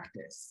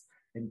practice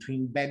and to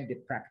embed the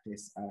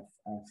practice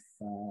of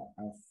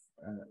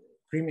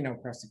criminal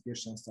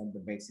prosecutions on the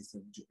basis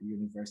of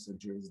universal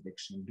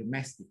jurisdiction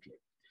domestically.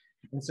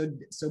 And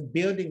so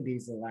building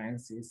these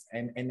alliances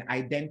and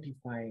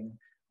identifying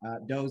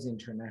those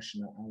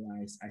international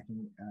allies, I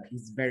think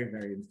is very,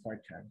 very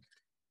important.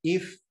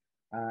 If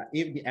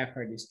the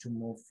effort is to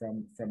move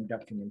from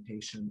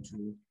documentation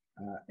to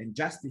and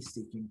justice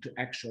seeking to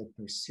actual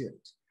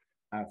pursuit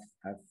of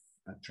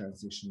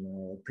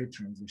transitional,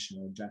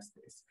 pre-transitional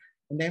justice.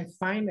 And then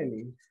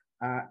finally,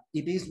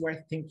 it is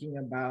worth thinking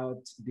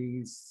about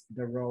the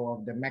role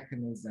of the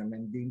mechanism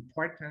and the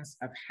importance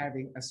of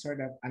having a sort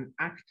of an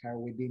actor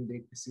within the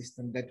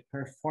ecosystem that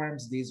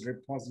performs these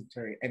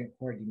repository and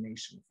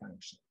coordination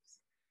functions.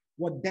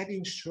 What that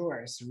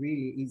ensures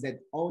really is that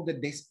all the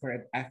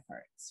disparate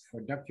efforts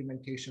for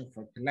documentation,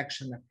 for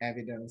collection of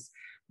evidence,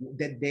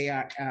 that they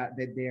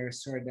are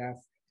sort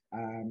of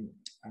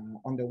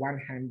on the one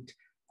hand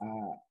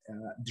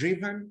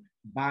driven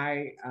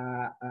by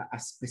a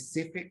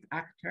specific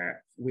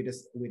actor with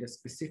a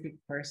specific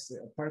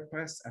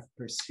purpose of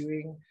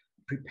preparing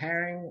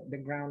the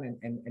ground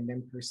and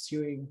then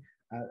pursuing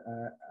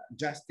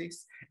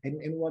justice.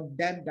 And what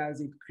that does,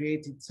 it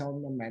creates its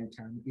own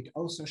momentum. It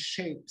also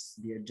shapes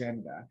the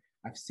agenda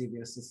of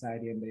civil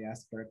society and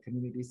diaspora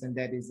communities, and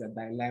that is a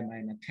dilemma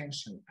and a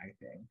tension, I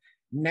think.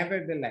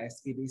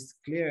 Nevertheless, it is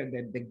clear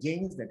that the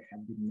gains that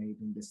have been made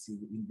in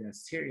the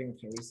Syrian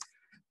case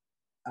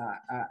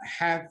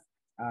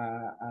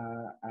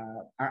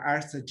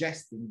are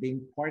suggesting the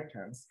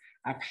importance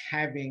of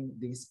having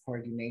this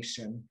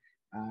coordination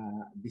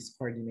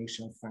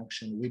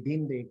function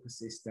within the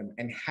ecosystem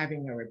and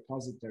having a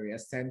repository, a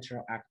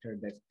central actor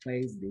that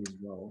plays this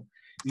role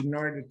in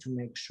order to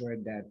make sure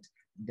that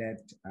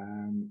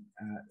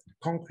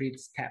concrete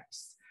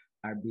steps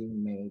are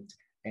being made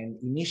and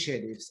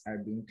initiatives are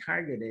being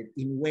targeted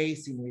in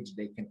ways in which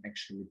they can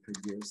actually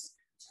produce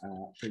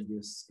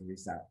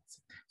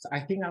results. So I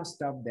think I'll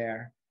stop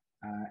there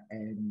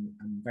and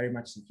I'm very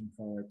much looking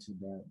forward to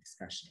the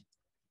discussion.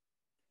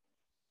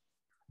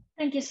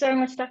 Thank you so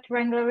much, Dr.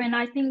 Rangelov. And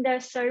I think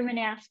there's so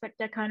many aspects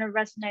that kind of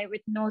resonate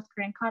with North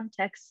Korean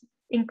context,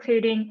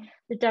 including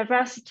the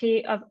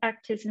diversity of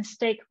actors and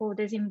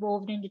stakeholders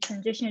involved in the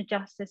transitional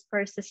justice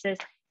processes,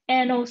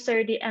 and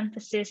also the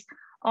emphasis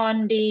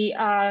on the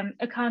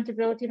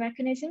accountability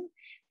mechanism.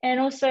 And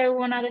also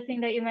one other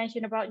thing that you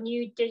mentioned about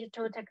new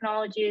digital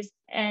technologies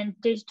and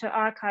digital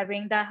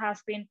archiving, that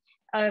has been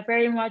a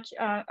very much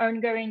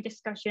ongoing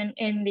discussion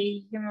in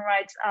the human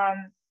rights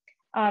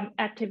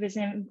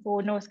activism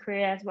for North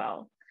Korea as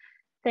well.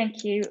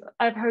 Thank you.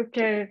 I hope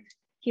to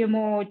hear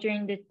more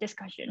during the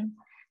discussion.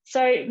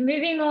 So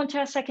moving on to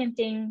our second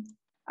thing,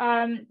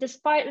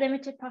 despite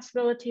limited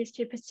possibilities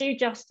to pursue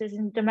justice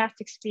in the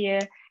domestic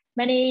sphere,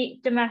 many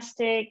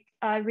domestic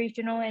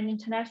regional and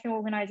international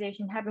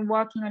organizations have been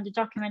working on the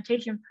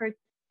documentation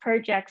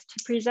projects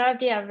to preserve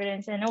the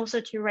evidence and also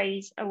to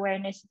raise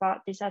awareness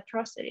about these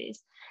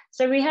atrocities.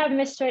 So we have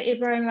Mr.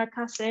 Ibrahim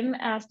al-Kasem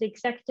as the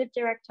Executive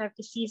Director of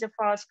the Caesar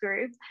Files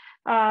Group.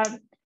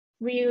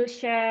 We will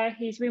share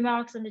his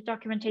remarks on the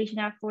documentation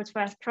efforts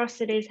for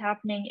atrocities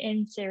happening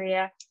in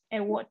Syria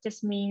and what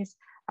this means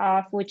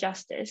for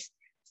justice.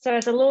 So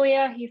as a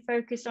lawyer, he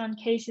focused on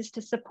cases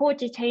to support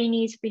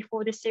detainees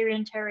before the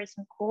Syrian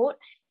Terrorism Court,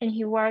 and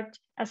he worked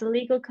as a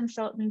legal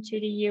consultant to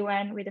the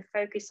UN with a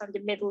focus on the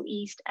Middle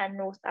East and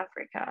North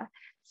Africa.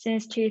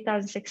 Since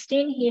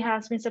 2016, he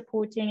has been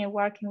supporting and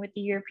working with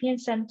the European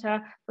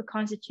Center for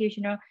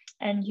Constitutional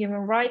and Human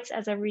Rights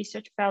as a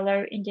research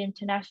fellow in the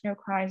International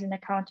Crimes and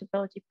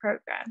Accountability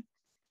Program.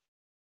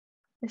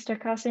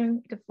 Mr.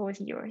 Kasem, the floor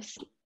is yours.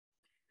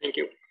 Thank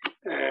you.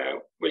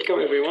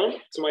 Welcome everyone.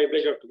 It's my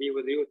pleasure to be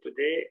with you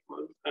today.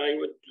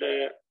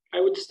 I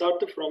would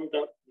start from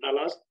the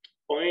last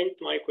point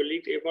my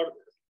colleague Iavor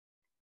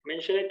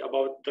mentioned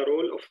about the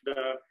role of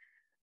the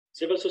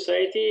civil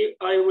society.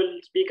 I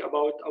will speak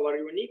about our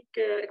unique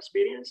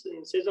experience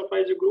in Caesar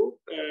Files Group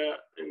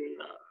in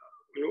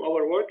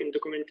our work in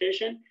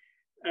documentation.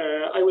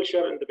 I will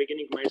share in the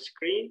beginning my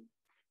screen.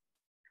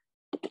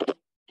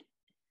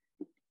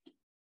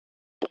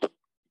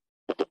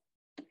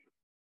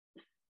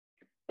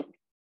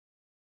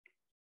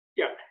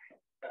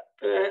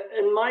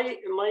 In my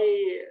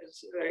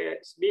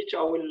speech,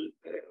 I will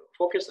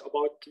focus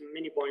about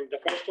many points. The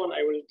first one,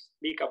 I will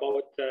speak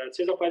about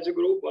Caesar Files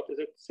Group. What is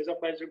it, Caesar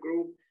Files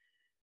Group?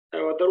 The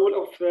role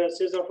of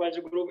Caesar Files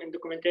Group in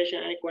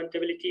documentation and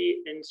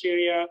accountability in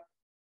Syria,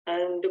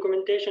 and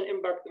documentation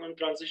impact on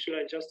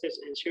transitional justice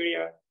in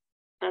Syria,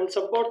 and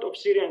support of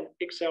Syrian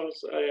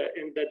exiles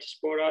in the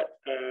diaspora.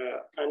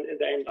 And in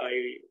the end,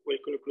 I will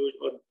conclude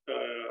all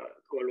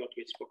what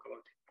we spoke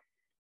about.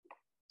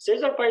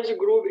 Caesar Files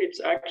Group,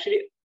 it's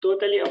actually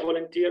totally a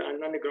volunteer and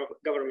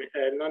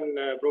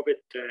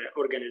non-profit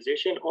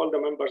organization. All the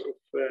members of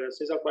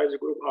Caesar Files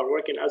Group are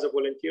working as a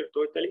volunteer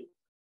totally,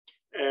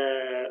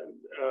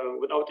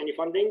 without any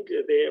funding.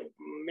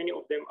 Many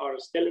of them are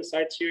still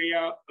inside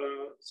Syria.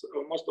 So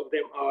most of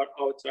them are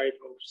outside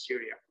of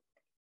Syria.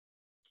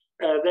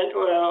 Then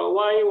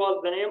why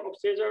was the name of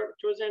Caesar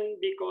chosen?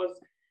 Because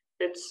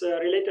it's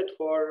related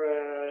for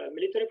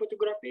military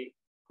photography,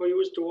 who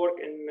used to work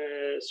in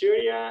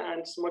Syria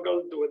and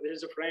smuggled with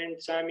his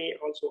friend Sami,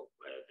 also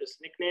his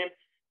nickname,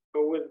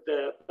 with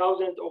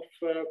thousands of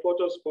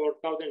photos for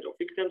thousands of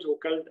victims who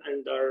killed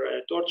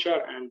under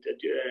torture and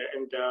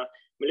in the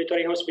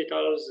military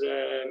hospitals,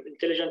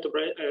 intelligent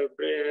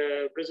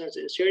prisons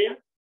in Syria.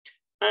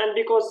 And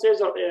because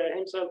Caesar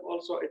himself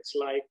also, it's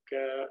like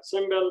a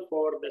symbol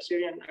for the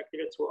Syrian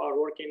activists who are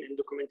working in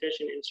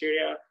documentation in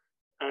Syria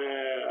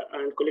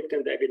and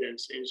collecting the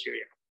evidence in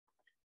Syria.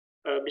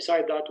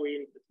 Besides that,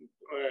 we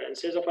in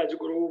Caesar Files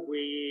Group,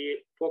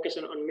 we focus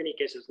on many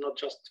cases, not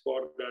just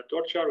for the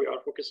torture. We are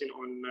focusing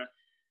on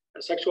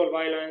sexual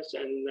violence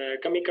and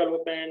chemical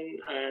weapon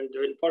and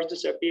forced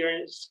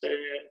disappearance,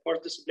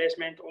 forced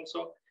displacement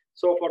also.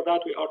 So for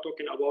that, we are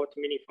talking about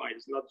many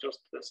files, not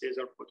just the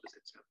Caesar photos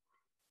itself.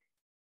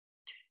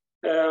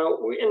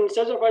 In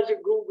Caesar Files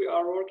Group, we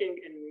are working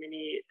in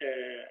many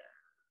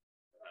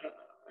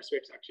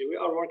aspects, actually. We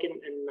are working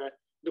in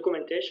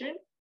documentation.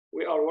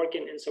 We are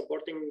working in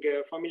supporting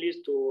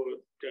families to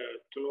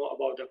know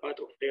about the path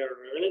of their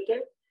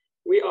relative.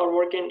 We are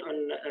working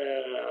on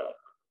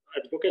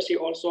advocacy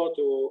also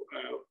to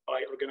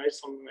organize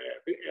some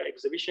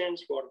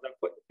exhibitions for the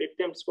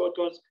victims'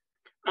 photos.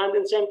 And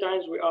at the same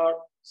time, we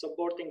are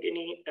supporting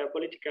any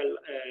political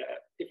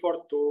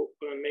effort to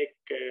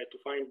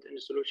find a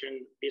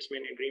solution, peaceful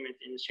agreement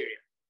in Syria.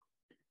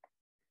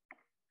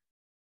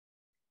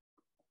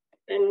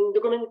 In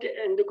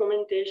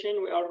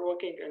documentation, we are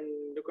working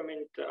and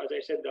document, as I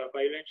said, the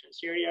violence in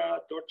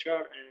Syria,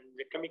 torture, and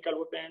the chemical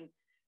weapon,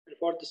 and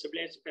forced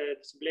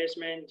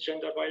displacement,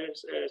 gender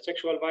violence,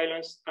 sexual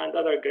violence, and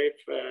other grave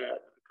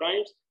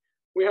crimes.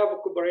 We have a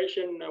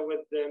cooperation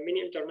with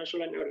many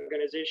international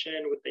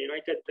organizations, with the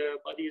United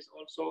Bodies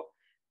also,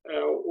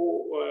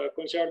 who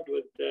concerned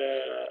with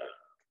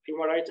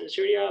human rights in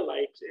Syria,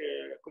 like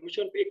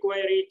Commission of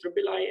Inquiry,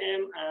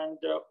 IIIM, and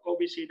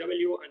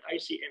OBCW and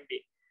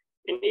ICMB.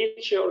 In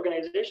each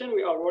organization,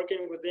 we are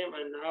working with them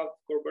and have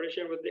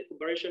cooperation with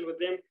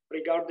them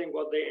regarding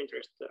what they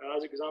interest.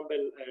 As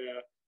example,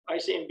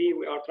 ICMB,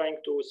 we are trying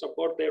to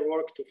support their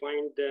work to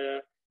find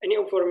any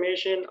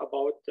information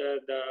about the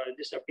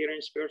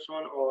disappearance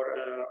person, or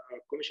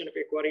Commission of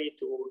Inquiry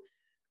to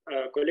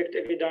collect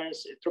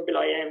evidence,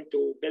 IIIM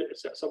to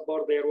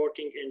support their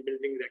working in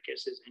building the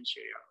cases in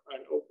Syria,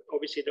 and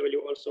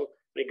OBCW also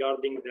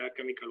regarding the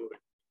chemical weapon.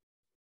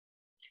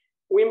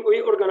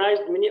 We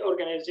organized many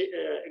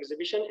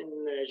exhibitions in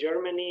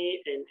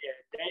Germany, in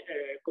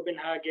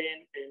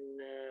Copenhagen,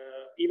 in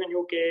even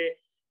UK,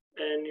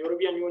 and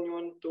European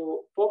Union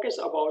to focus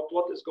about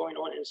what is going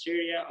on in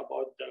Syria,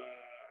 about the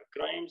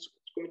crimes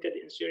committed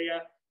in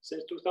Syria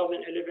since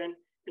 2011,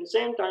 In the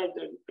same time,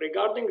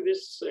 regarding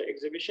this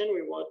exhibition,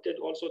 we wanted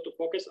also to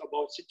focus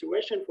about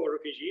situation for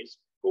refugees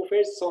who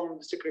face some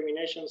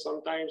discrimination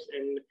sometimes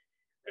in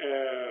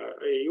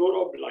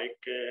Europe,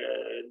 like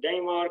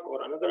Denmark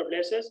or other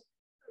places,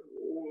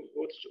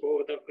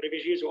 or the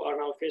refugees who are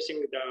now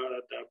facing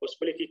the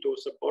possibility to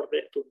support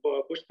to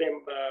push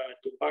them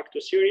back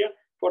to Syria.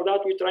 For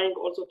that, we're trying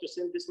also to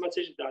send this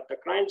message that the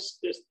crimes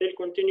still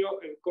continue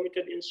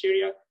committed in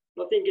Syria.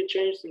 Nothing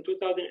changed in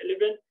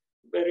 2011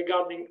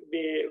 regarding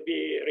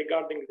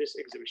this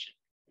exhibition.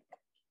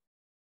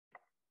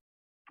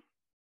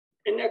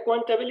 In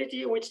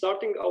accountability, we're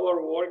starting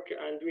our work,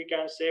 and we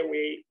can say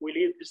we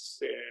lead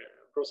this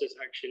process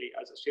actually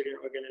as a Syrian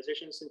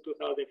organization since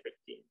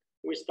 2015.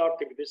 We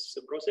started this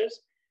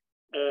process,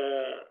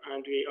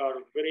 and we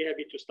are very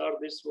happy to start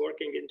this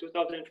working in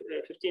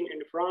 2015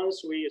 in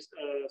France. We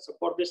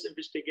support this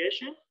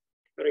investigation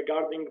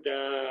regarding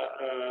the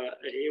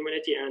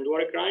humanity and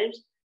war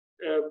crimes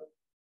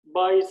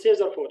by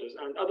Caesar photos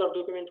and other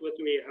documents which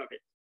we have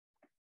it.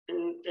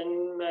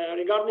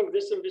 Regarding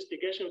this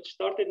investigation, which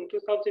started in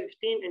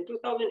 2015, in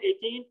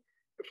 2018,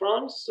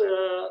 France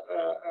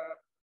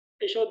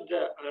issued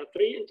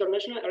 3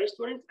 international arrest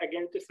warrants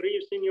against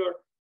 3 senior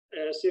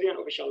Syrian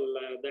officials,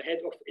 the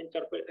head of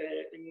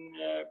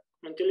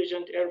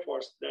intelligence Air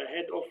Force, the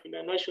head of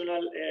the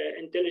national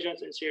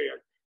intelligence in Syria.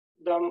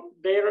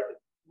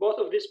 Both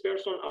of these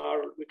persons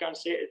are, we can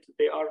say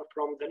they are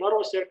from the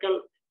narrow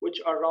circle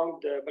which are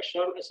around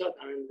Bashar al-Assad,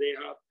 and they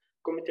have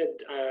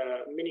committed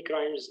many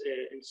crimes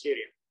in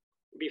Syria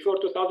before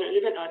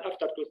 2011 and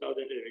after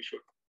 2011,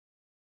 sure.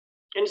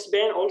 In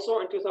Spain, also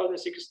in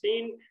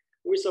 2016,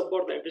 we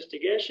support the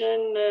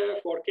investigation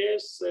for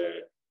case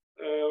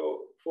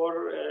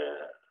for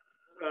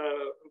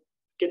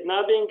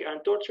kidnapping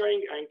and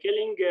torturing and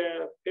killing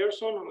a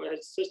person who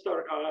his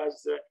sister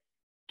has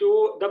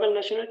 2 double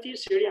nationality,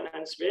 Syrian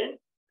and Spain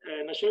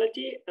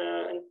nationality.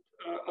 And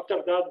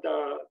after that,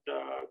 the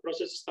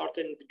process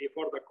started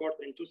before the court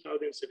in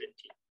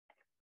 2017.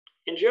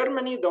 In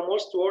Germany, the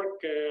most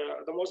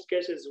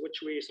cases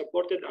which we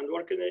supported and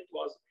worked on it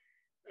was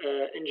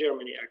in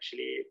Germany,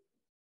 actually.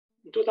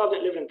 In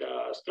 2011,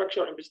 the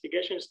structural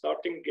investigation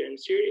starting in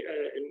Syria,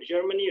 in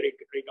Germany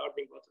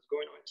regarding what is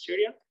going on in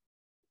Syria.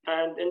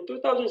 And in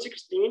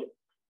 2016,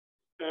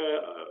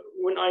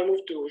 when I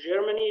moved to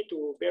Germany,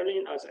 to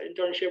Berlin as an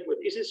internship with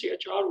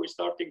ECCHR, I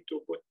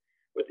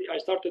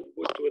started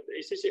with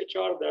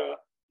ECCHR the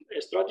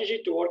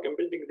strategy to work on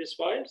building these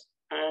files.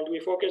 And we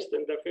focused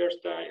in the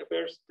first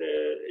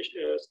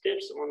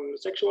steps on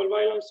sexual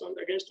violence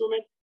against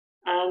women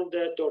and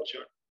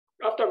torture.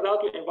 After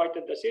that, we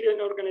invited the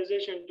Syrian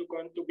organization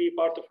to be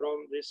part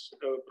from this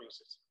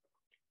process.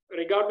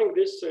 Regarding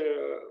this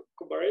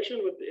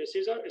cooperation with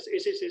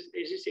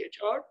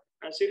ECCHR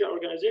and Syrian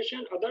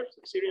organization, other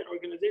Syrian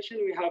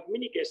organization, we have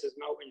many cases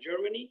now in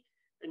Germany.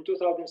 In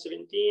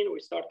 2017, we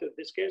started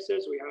these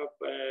cases. We have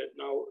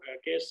now a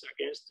case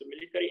against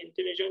military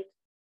intelligence,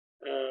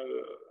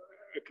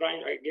 a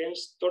crime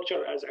against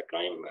torture as a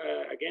crime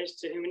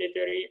against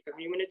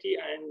humanity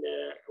and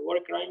war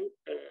crime,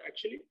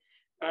 actually.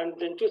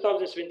 And in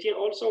 2017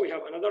 also, we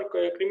have another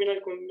criminal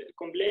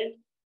complaint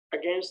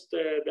against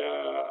the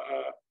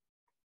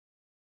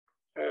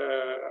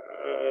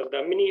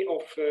many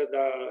of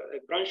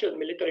the branches,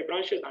 military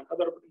branches and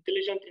other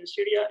intelligence in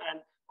Syria,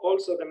 and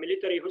also the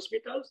military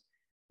hospitals.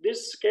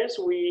 This case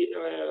we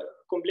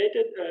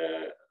completed,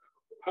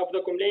 have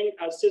the complaint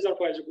as Caesar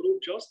Files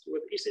group just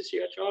with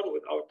ECCHR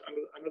without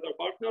another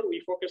partner. We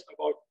focused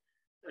about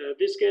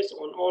this case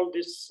on all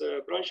these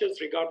branches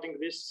regarding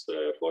these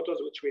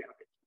photos which we have.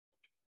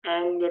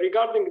 And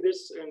regarding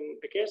this in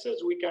the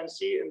cases, we can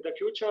see in the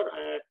future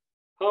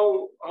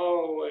how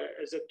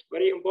is it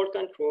very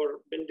important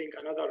for building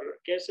another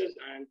cases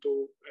and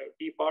to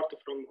be part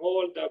from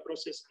all the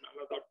process and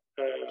another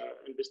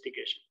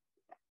investigation.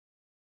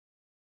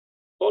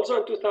 Also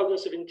in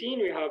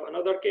 2017, we have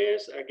another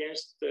case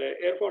against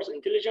Air Force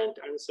intelligence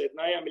and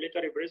Sednaya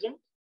military prison.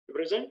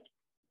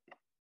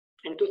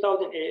 In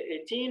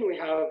 2018, we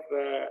have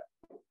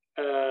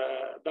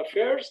the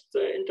first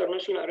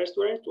international arrest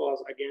warrant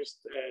was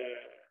against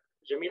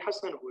Jamil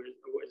Hassan, who is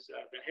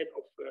the head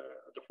of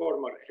the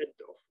former head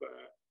of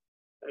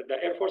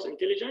the Air Force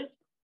intelligence.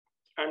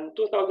 And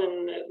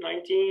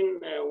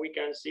 2019, we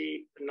can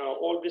see now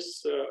all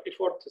this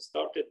effort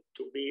started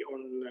to be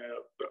on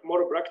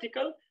more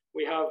practical.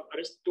 We have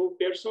arrested 2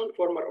 persons,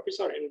 former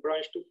officer in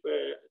branch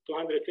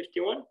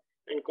 251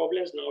 in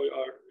Koblenz. Now we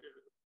are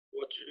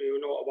what you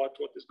know about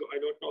what is going. I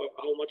don't know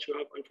how much you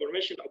have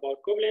information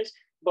about Koblenz,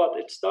 but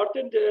it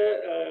started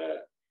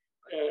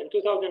in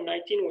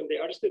 2019 when they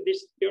arrested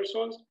these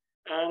persons,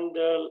 and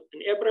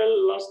in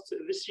April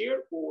this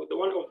year, the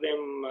one of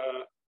them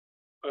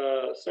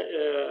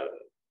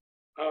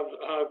have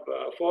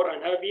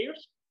 4.5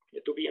 years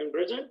to be in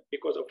prison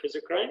because of his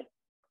crime,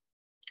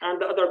 and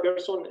the other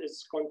person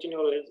is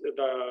continuing.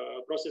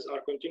 The process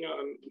are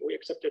continuing. We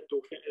expect it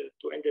to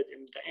end it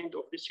in the end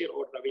of this year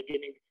or the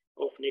beginning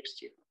of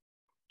next year.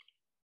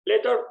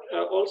 Later,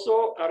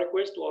 also a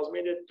request was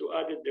made to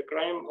add the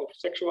crime of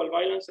sexual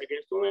violence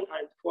against women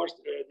and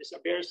forced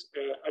disappearance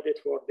added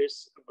for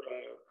this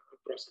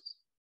process.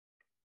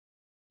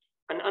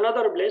 And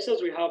another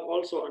places, we have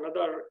also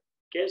another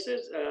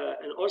cases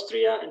in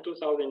Austria in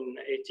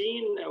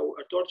 2018,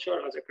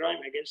 torture as a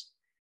crime against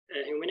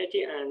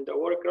humanity and a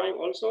war crime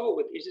also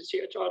with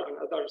ECCHR and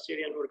other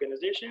Syrian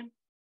organization.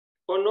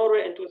 For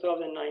Norway in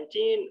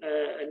 2019,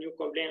 a new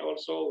complaint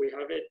also, we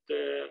have it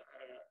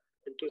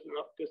in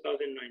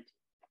 2019.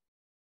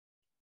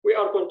 We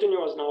are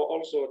continuous now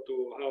also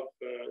to have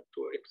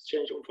to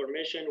exchange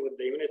information with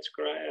the units,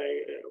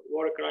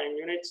 war crime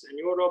units in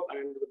Europe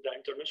and with the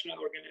international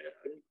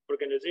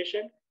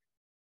organization.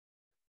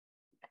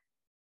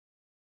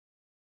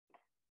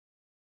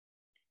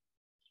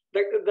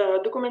 The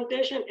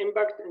documentation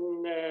impact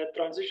in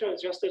transitional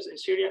justice in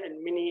Syria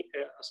in many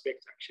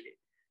aspects actually.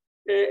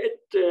 It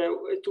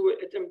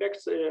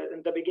impacts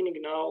in the beginning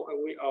now,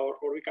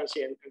 we can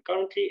say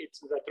currently it's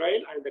the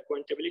trial and the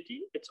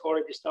accountability. It's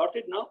already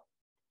started now.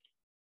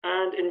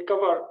 And in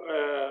cover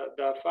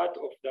the fact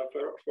of the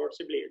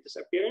forcibly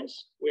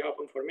disappearance, we have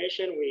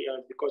information.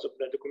 Because of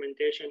the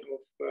documentation of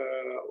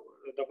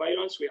the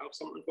violence, we have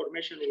some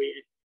information.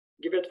 We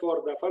give it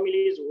for the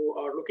families who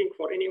are looking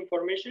for any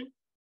information.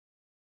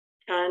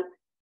 And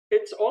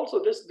it's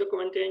also this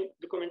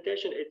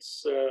documentation.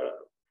 It's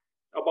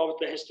about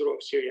the history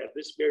of Syria,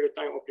 this period of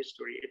time of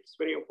history. It's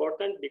very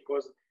important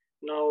because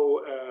now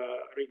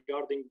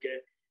regarding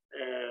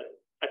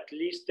at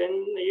least 10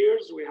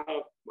 years, we have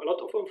a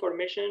lot of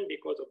information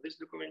because of this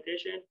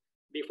documentation.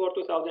 Before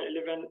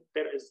 2011,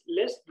 there is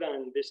less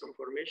than this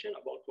information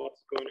about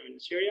what's going on in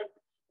Syria.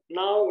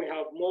 Now we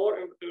have more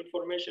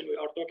information. We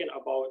are talking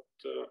about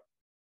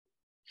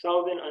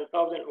thousands and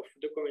thousands of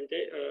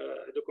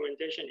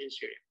documentation in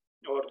Syria,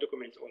 or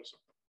documents also.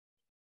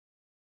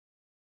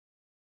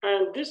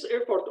 And this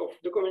effort of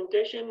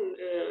documentation,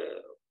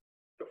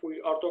 if we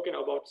are talking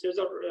about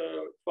Caesar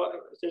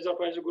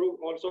Pfizer group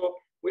also,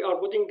 we are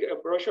putting a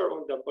pressure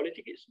on the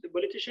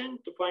politician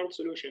to find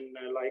solution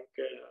like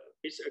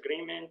peace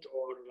agreement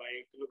or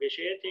like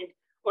negotiating,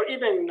 or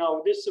even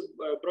now this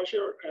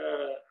pressure,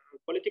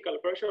 political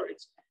pressure,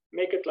 it's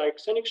make it like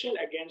sanction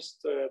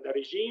against the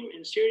regime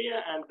in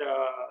Syria and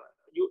the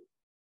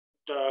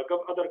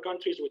other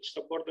countries which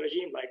support the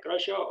regime like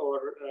Russia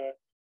or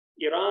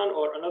Iran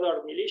or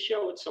another militia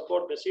which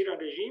support the Syrian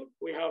regime.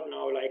 We have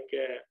now like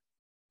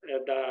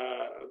the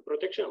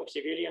protection of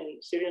Syrian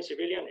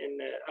civilian in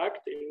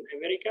Act in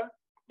America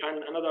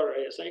and another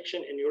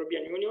sanction in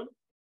European Union.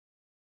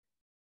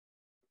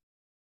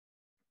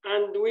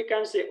 And we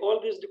can say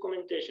all this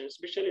documentation,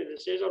 especially the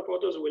Caesar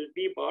photos, will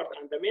be part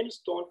and the main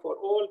stone for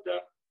all the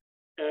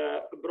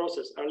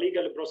process, a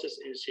legal process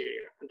in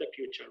Syria in the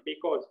future,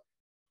 because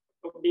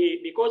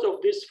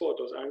of these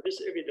photos and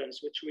this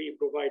evidence which we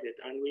provided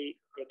and we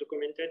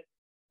documented,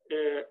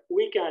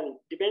 we can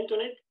depend on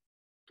it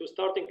to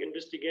starting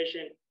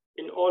investigation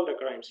in all the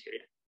crimes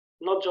here,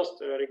 not just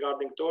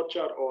regarding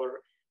torture or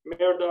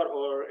murder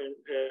or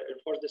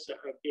enforced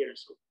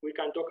disappearance. We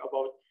can talk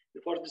about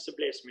enforced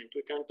displacement.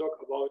 We can talk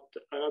about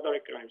another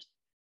crimes.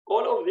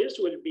 All of this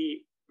will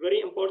be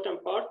very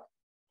important part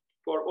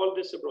for all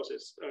this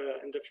process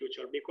in the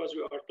future, because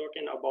we are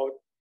talking about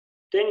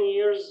 10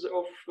 years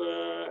of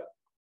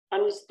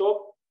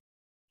unstopped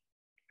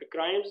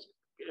crimes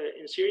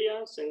in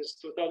Syria since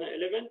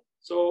 2011.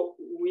 So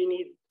we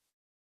need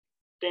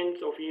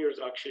tens of years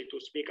actually to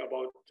speak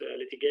about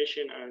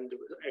litigation and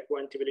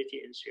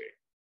accountability in Syria.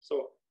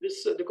 So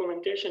this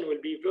documentation will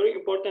be very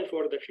important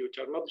for the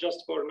future, not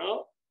just for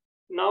now.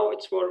 Now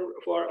it's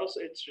for us,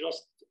 it's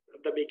just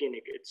the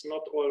beginning. It's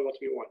not all what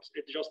we want.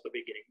 It's just the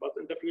beginning. But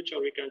in the future,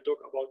 we can talk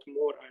about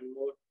more and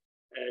more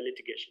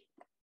litigation.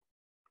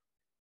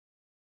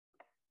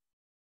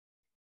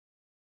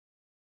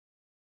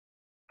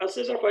 As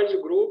Caesar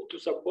Pfizer group to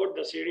support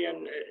the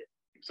Syrian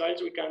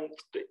exiles, we can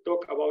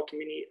talk about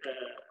many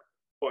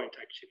points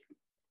actually.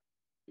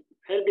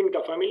 Helping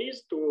the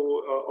families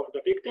of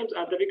the victims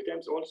and the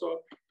victims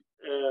also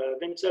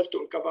themselves to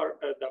uncover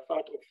the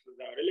fact of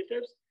the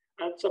relatives,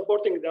 and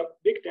supporting the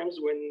victims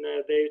when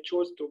they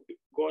choose to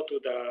go to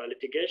the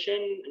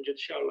litigation and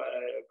judicial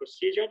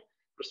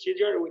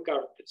procedure. We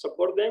can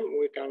support them.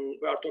 We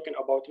are talking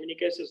about many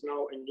cases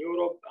now in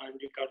Europe,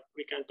 and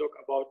we can talk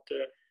about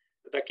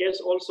the case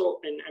also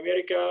in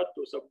America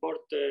to support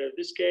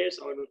this case,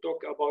 or we'll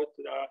talk about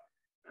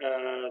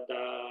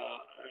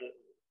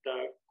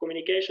the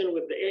communication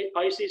with the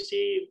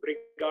ICC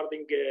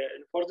regarding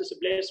enforced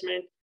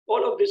displacement.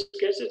 All of these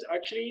cases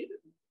actually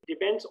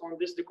depends on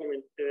this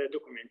document,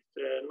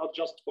 not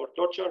just for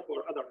torture,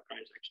 for other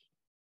crimes actually.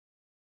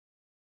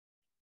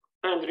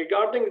 And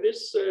regarding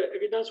this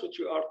evidence which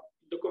we are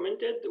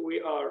documented, we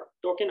are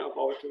talking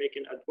about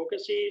making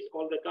advocacy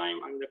all the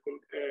time and the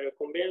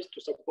campaigns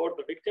to support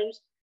the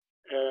victims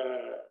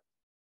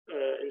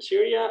in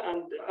Syria,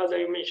 and as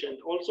I mentioned,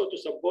 also to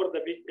support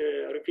the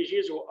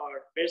refugees who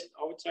are based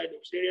outside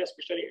of Syria,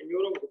 especially in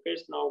Europe, who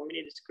face now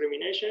many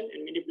discrimination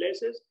in many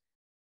places.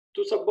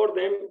 to support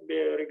them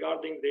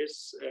regarding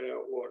this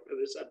work,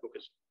 this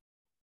advocacy.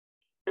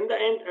 In the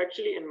end,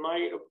 actually, in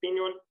my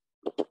opinion,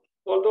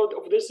 although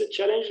of this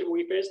challenge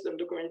we faced in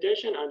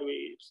documentation and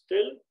we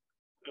still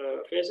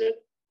face it,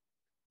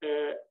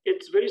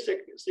 it's very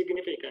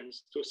significant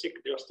to seek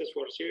justice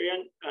for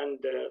Syrian and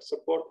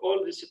support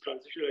all this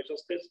transitional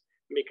justice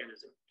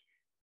mechanism.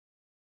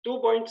 2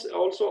 points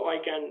also I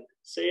can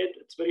say it,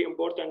 it's very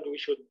important we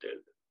should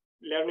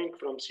learning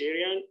from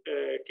Syrian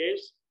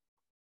case.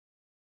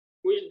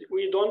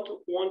 We don't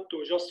want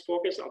to just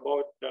focus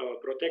about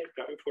protect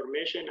the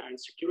information and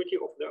security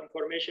of the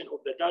information of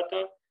the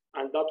data,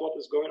 and that's what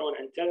is going on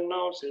until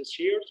now since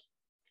years.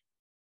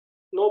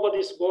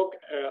 Nobody spoke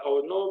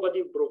or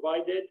nobody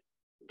provided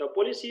the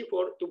policy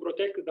to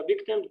protect the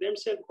victims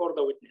themselves or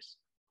the witness.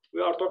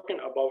 We are talking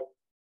about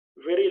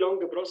very long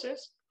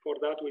process. For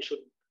that, we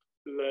should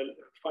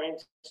find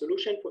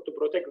solution to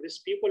protect these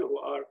people who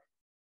are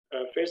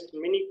faced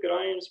many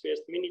crimes,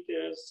 faced many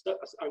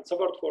and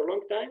suffered for a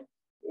long time.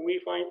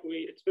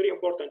 It's very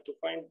important to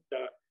find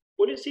the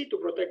policy to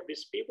protect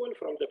these people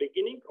from the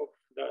beginning of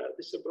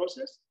this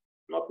process,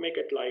 not make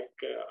it like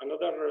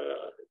another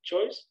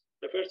choice.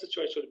 The first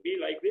choice should be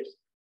like this.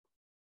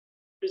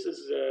 This is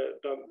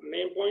the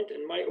main point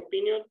in my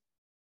opinion.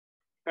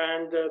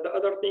 And the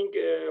other thing,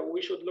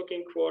 we should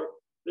looking for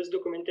this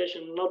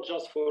documentation, not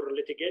just for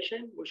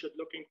litigation, we should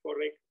looking for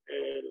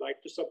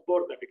like to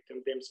support the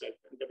victim themselves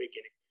in the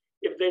beginning.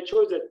 If they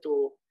choose it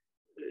to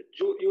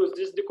use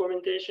this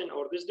documentation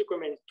or this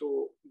document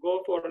to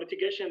go for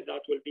litigation,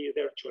 that will be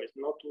their choice.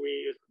 Not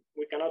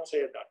we cannot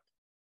say that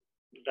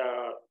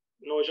the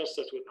no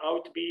justice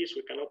without peace.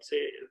 We cannot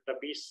say the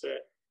peace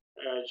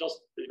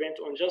just depends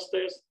on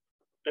justice.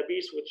 The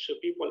peace which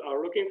people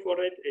are looking for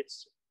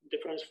it's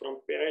different from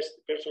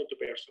person to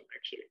person.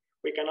 Actually,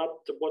 we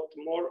cannot put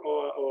more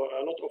or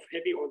a lot of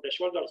heavy on the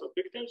shoulders of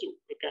victims.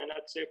 We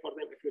cannot say for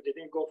them, if you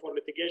didn't go for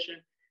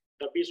litigation,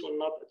 the peace will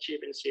not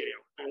achieve in Syria.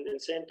 And in the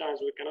same time,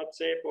 we cannot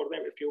say for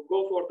them, if you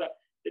go for the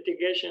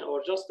litigation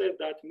or justice,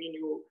 that means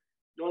you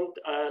don't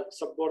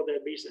support the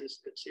peace in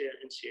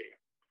Syria.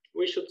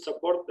 We should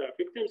support the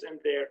victims and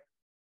their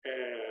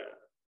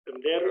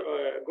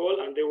goal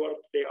and what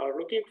they are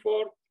looking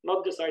for,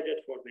 not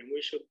decided for them.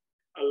 We should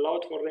allow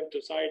it for them to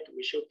decide.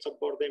 We should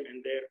support them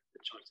in their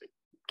choices.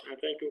 And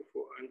thank you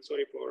and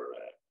sorry for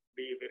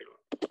being very long.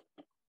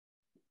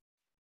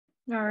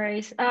 No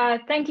worries.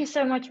 Thank you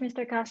so much,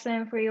 Mr.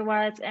 Kasem, for your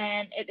words.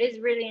 And it is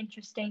really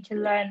interesting to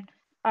learn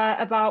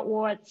about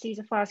what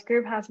Syrian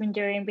group has been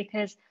doing,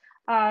 because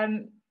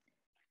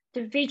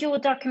the visual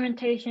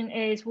documentation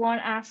is one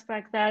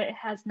aspect that it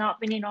has not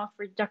been enough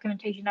for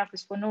documentation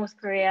efforts for North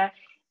Korea.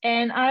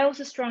 And I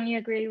also strongly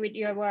agree with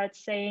your words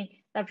saying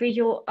that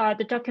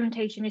the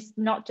documentation is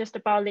not just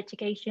about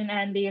litigation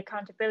and the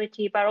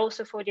accountability, but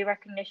also for the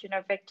recognition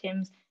of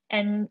victims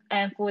and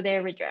for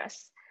their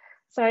redress.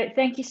 So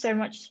thank you so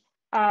much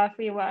for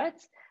your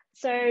words.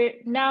 So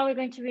now we're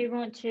going to move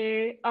on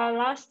to our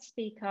last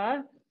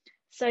speaker.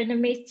 So in the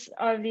midst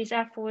of these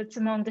efforts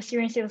among the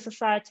Syrian civil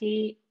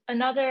society,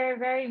 another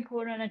very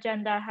important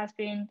agenda has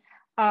been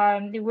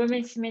the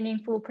women's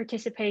meaningful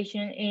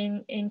participation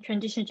in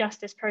transitional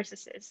justice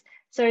processes.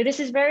 So this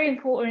is very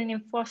important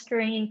in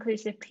fostering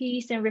inclusive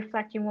peace and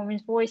reflecting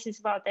women's voices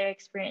about their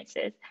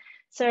experiences.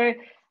 So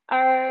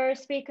our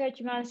speaker,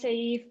 Joumana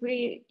Seif,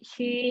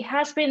 she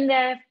has been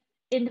there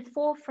in the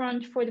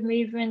forefront for the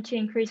movement to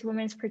increase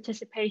women's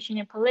participation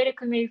in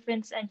political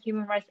movements and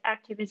human rights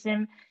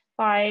activism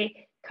by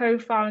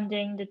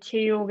co-founding the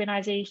two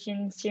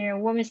organizations,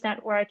 Syrian Women's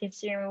Network and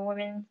Syrian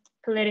Women's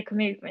Political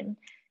Movement.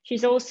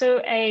 She's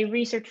also a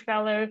research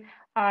fellow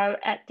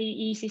at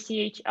the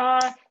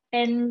ECCHR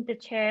and the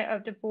chair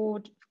of the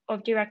board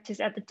of directors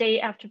at the Day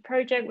After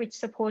Project, which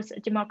supports a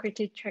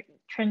democratic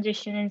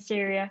transition in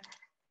Syria.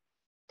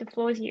 The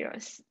floor is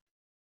yours.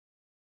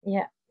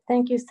 Yeah,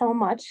 thank you so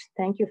much.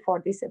 Thank you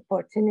for this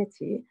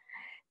opportunity.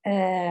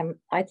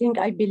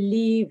 I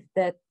believe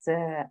that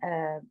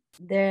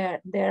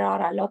there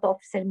are a lot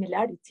of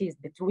similarities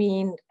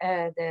between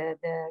the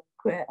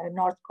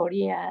North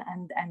Korea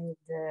and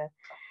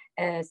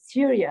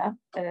Syria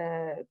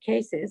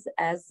cases,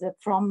 as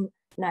from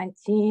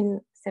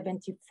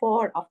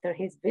 1974, after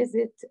his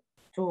visit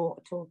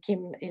to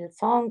Kim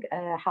Il-sung,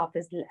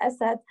 Hafiz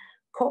al-Assad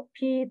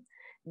copied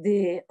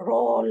the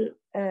role,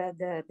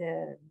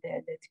 the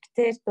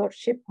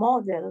dictatorship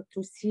model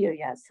to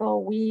Syria. So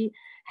we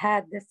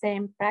had the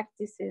same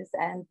practices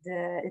and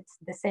it's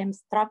the same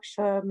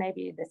structure,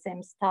 maybe the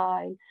same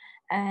style,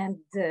 and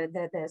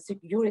the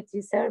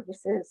security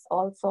services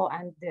also,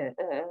 and the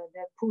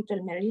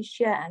brutal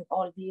militia and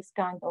all these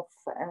kind of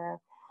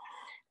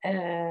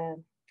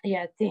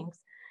things.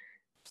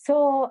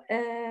 So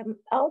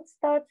I'll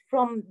start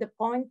from the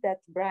point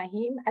that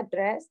Ibrahim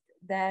addressed,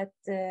 that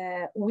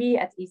we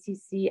at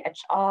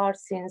ECCHR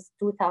since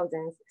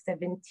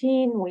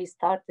 2017, we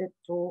started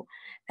to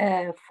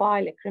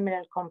file a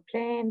criminal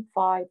complaint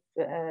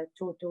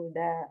to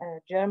the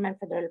German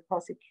federal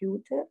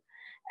prosecutor,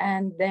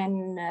 and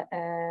then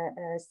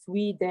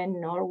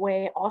Sweden,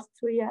 Norway,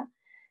 Austria.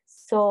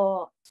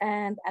 So,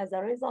 and as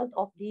a result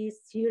of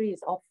this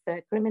series of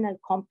criminal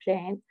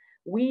complaints,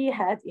 we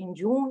had in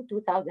June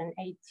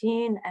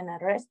 2018 an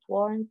arrest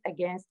warrant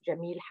against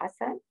Jamil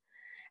Hassan.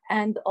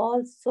 And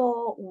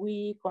also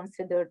we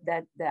considered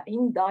that the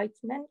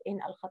indictment in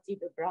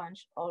Al-Khatib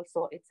branch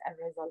also it's a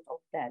result of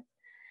that.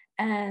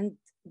 And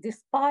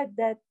despite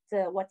that,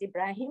 what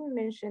Ibrahim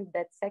mentioned,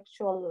 that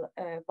sexual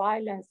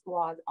violence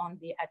was on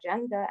the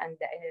agenda and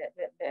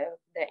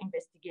the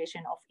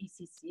investigation of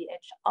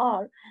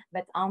ECCHR,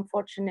 but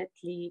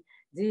unfortunately,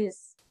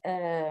 this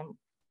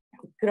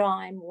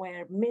crime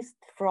were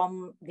missed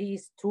from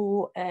these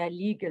two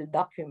legal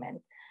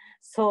documents.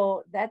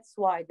 So that's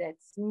why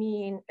that's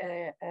mean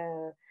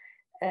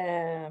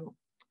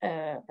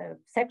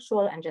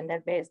sexual and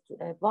gender-based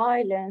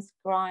violence,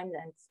 crimes,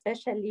 and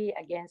especially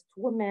against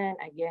women,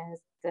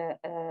 against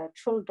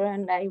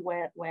children, they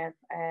were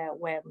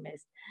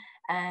missed.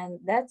 And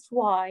that's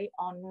why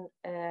on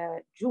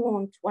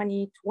June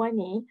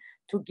 2020,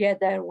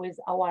 together with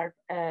our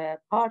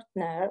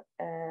partner,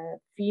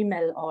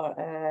 female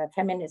or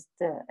feminist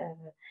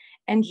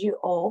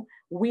NGO,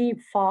 we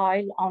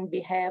filed on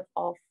behalf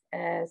of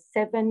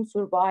 7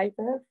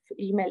 survivors,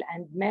 female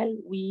and male.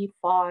 We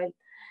filed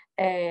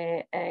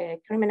a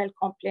criminal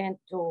complaint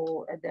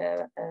to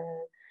the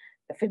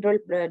federal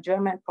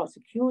German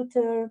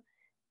prosecutor.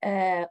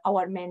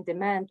 Our main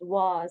demand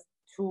was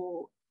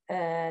to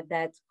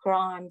that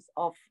crimes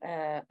of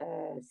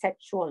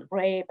sexual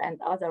rape and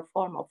other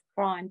form of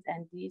crimes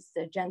and these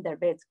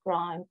gender-based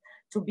crimes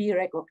to be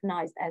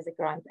recognized as a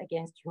crime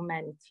against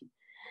humanity.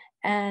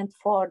 And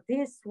for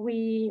this,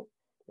 we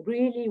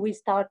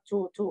start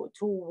to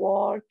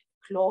work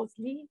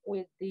closely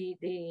with the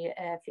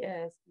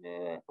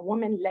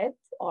women-led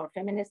or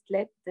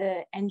feminist-led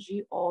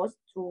NGOs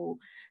to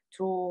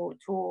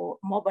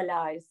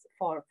mobilize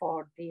for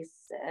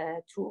this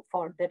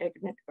for the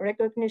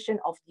recognition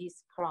of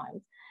these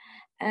crimes.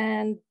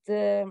 And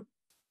the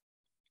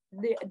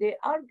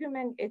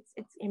argument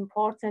it's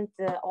important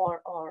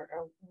or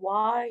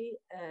why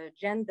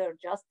gender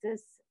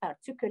justice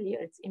particularly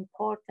it's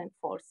important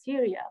for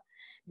Syria,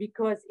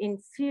 because in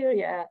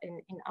Syria,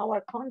 in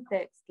our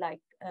context,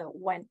 like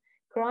when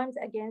crimes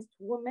against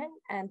women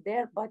and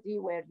their body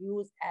were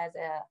used as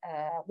a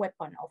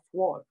weapon of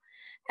war.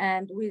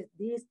 And with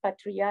this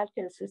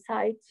patriarchal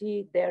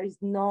society, there is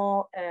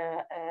no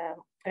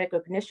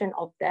recognition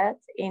of that.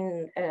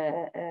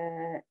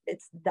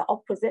 It's the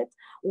opposite.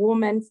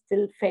 Women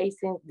still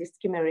facing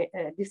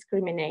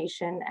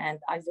discrimination and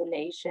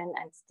isolation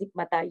and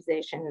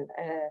stigmatization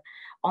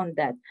on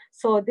that.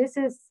 So this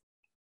is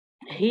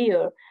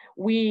here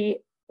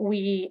we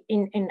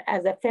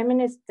as a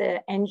feminist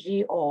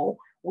NGO,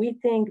 we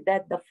think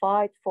that the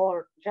fight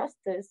for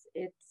justice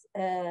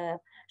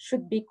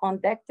should be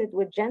conducted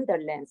with gender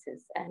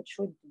lenses and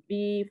should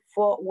be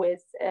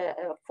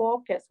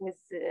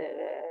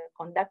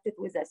conducted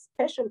with a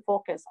special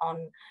focus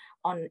on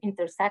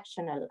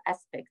intersectional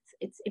aspects.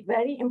 It's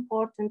very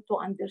important to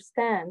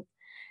understand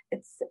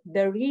it's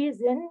the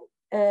reason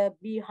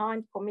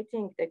behind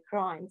committing the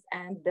crimes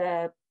and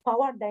the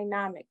power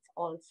dynamics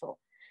also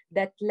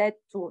that led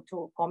to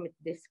commit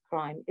this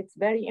crime. It's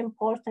very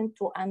important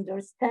to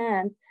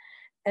understand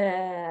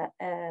the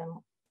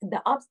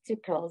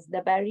obstacles,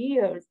 the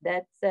barriers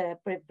that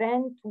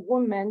prevent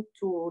women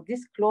to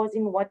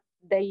disclosing what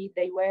they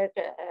were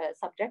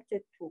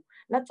subjected to,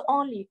 not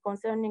only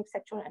concerning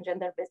sexual and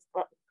gender-based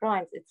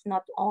crimes. It's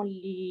not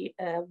only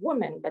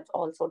women, but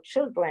also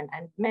children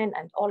and men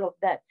and all of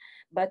that.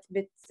 But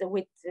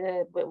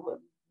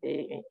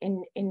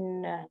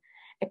in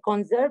a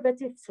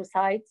conservative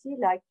society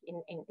like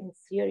in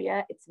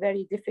Syria, it's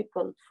very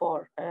difficult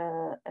for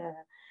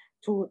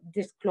to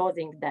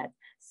disclosing that.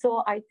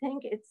 So I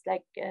think it's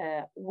like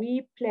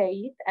we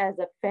played as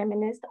a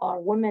feminist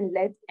or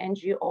women-led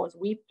NGOs,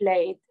 we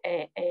played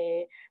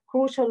a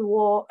crucial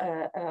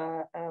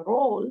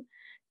role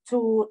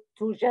to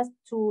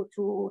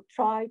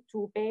try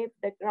to pave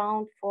the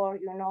ground for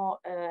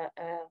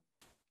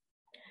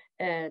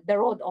the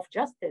road of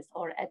justice,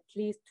 or at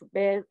least to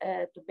pave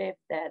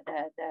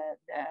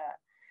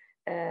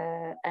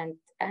and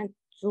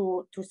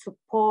to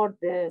support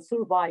the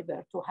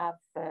survivor to have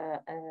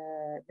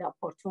the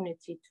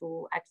opportunity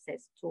to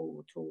access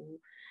to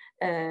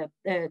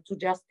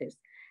justice.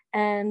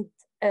 And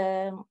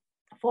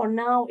for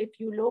now, if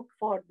you look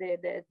for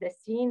the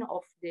scene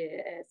of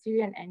the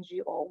Syrian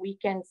NGO, we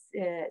can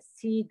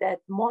see that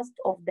most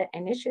of the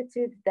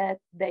initiatives that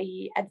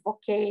they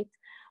advocate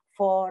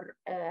for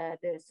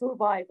the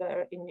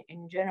survivor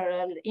in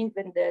general,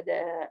 even the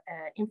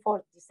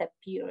enforced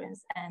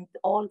disappearance and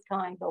all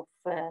kinds of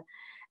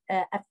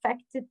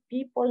affected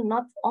people,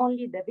 not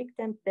only the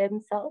victims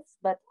themselves,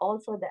 but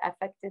also the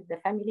affected, the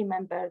family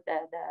member,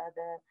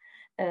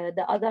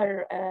 the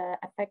other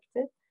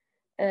affected.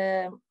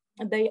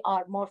 They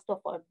are, most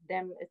of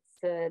them,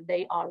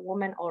 they are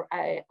women or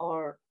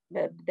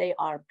they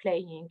are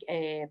playing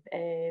a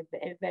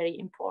very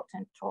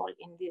important role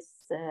in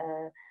this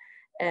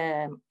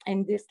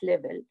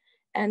level.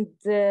 And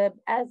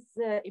as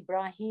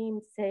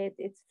Ibrahim said,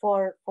 it's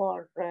for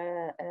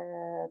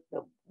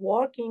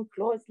working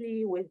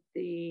closely with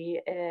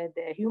the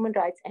human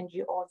rights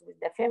NGOs, with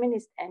the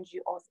feminist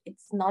NGOs.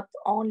 It's not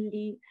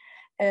only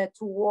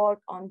to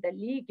work on the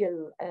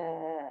legal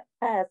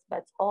path,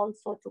 but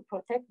also to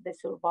protect the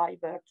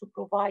survivor, to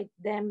provide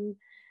them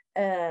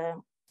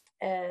the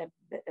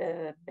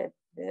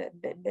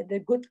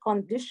good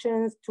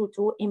conditions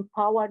to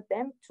empower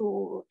them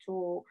to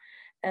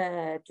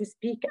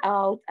speak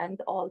out,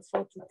 and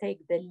also to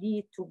take the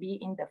lead, to be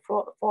in the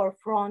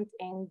forefront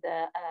in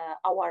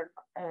our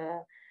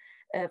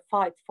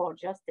fight for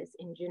justice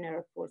in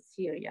general for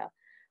Syria.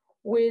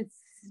 With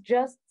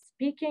just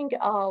speaking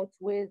out,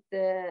 with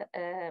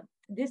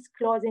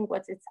disclosing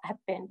what has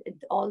happened,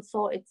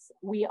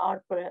 we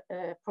are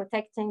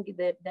protecting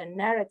the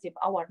narrative,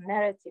 our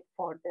narrative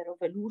for the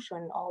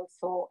revolution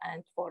also,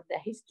 and for the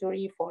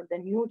history, for the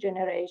new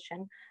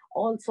generation.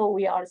 Also,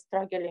 we are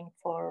struggling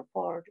for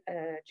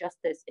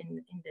justice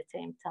in the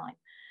same time.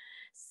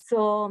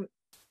 So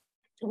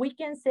we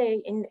can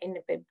say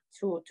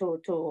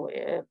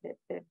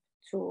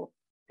to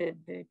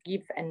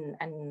give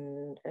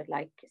an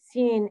like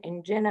scene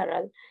in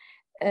general,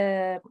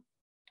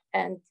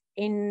 and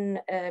in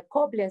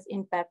Koblenz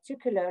in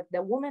particular,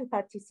 the women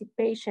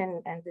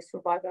participation and the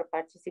survivor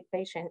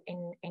participation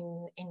in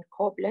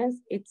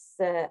Koblenz, it's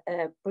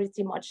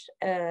pretty much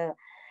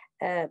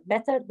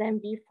better than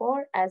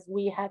before, as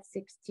we have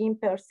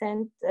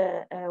 16%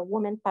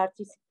 women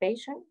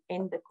participation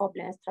in the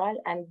Koblenz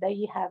trial, and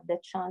they have the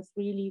chance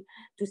really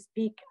to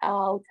speak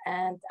out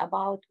and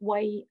about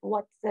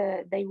what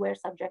they were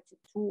subjected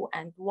to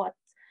and what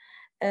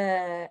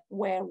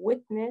were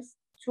witnessed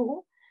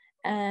to,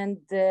 and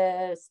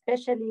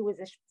especially with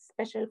a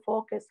special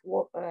focus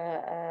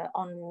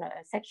on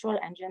sexual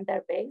and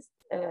gender-based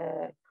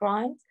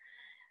crimes,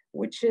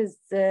 which is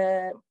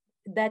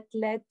that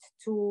led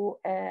to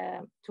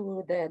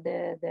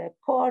the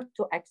court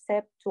to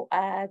accept, to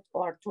add,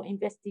 or to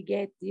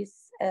investigate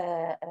this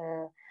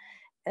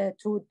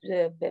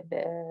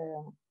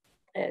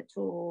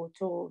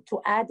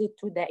to add it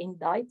to the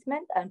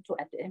indictment and to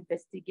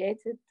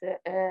investigate it,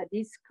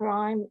 this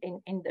crime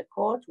in the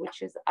court,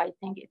 which is, I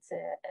think it's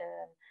a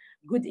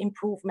good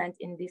improvement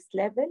in this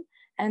level.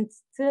 And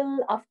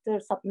still, after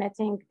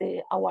submitting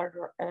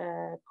our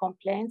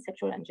complaint,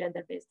 sexual and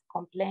gender-based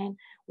complaint,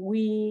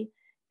 we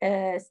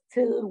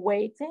still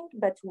waiting,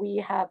 but we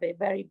have a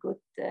very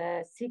good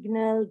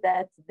signal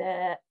that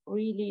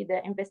really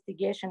the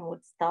investigation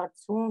would start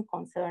soon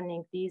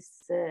concerning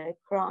these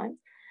crimes.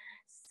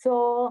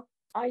 So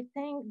I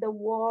think the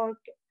work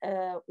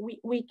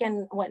we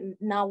can,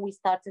 now we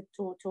started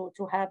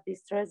to have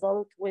this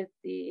result with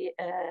the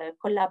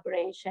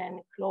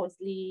collaboration,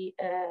 closely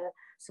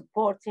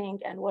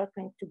supporting and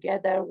working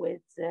together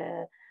with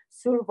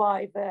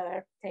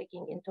survivor,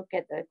 taking into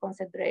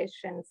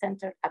consideration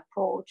centered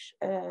approach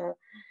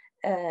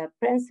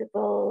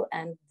principle,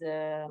 and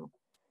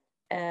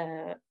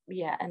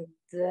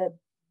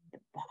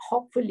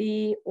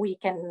hopefully we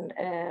can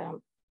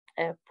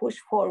push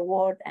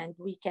forward, and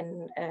we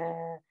can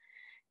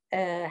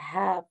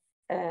have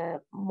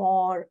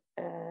more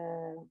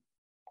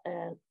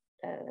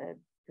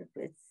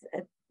it's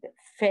a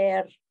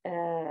fair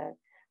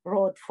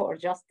road for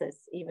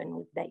justice, even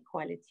with the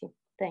equality.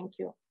 Thank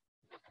you.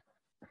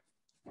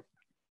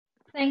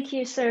 Thank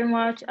you so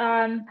much.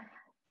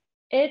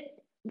 It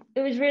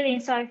was really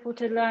insightful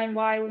to learn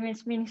why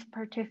women's meaningful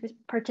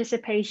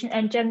participation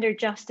and gender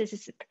justice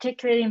is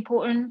particularly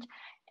important.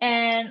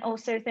 And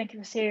also thank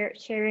you for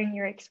sharing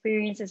your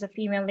experience as a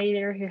female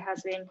leader who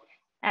has been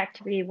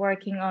actively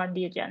working on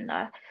the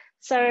agenda.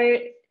 So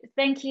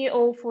thank you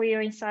all for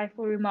your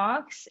insightful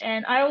remarks.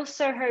 And I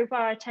also hope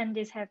our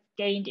attendees have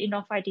gained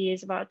enough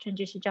ideas about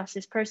transitional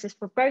justice process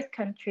for both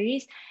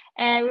countries.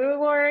 And we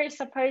were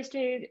supposed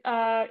to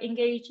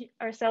engage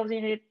ourselves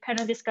in a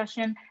panel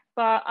discussion,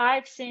 but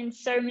I've seen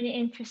so many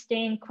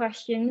interesting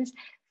questions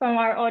from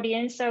our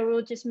audience. So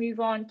we'll just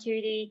move on to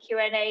the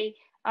Q&A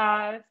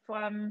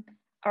from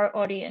our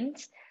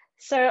audience.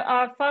 So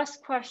our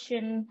first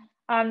question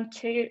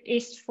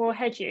is for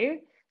Heju.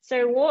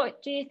 So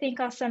what do you think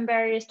are some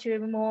barriers to a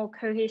more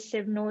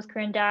cohesive North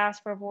Korean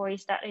diaspora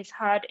voice that is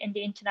heard in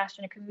the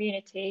international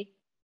community?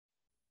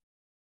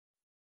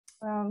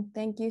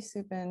 Thank you,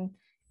 Subin.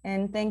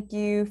 And thank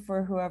you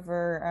for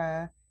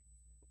whoever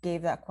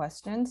gave that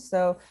question.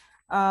 So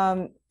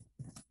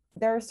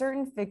there are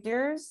certain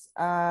figures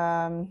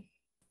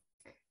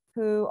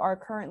who are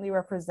currently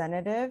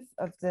representative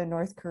of the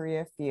North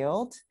Korea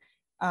field,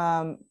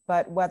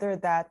 but whether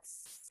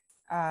that's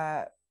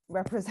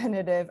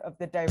representative of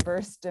the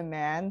diverse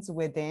demands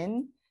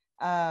within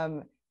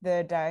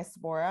the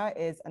diaspora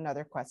is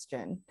another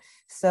question.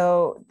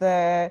 So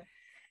I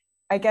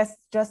guess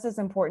just as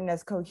important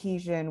as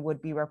cohesion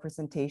would be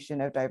representation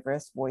of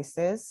diverse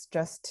voices,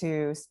 just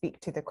to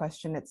speak to the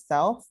question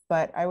itself.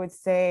 But I would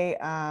say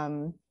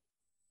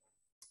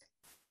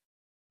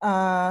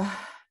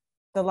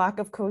the lack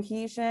of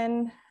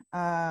cohesion,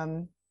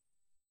 the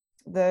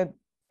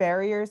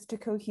barriers to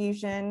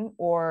cohesion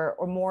or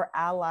more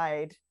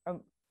allied,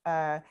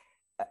 a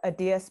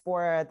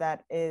diaspora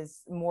that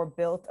is more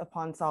built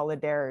upon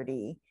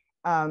solidarity,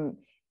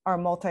 are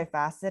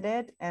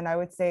multifaceted. And I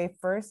would say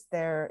first,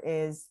 there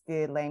is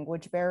the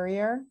language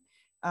barrier.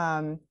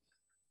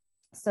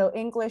 So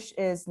English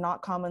is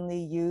not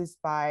commonly used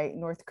by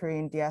North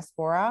Korean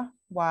diaspora,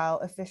 while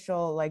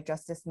official like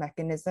justice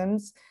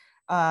mechanisms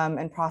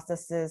and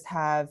processes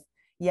have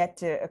yet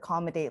to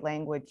accommodate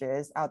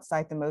languages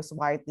outside the most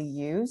widely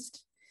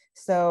used.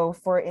 So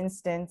for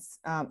instance,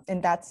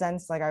 in that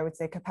sense, like I would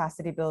say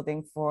capacity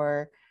building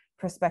for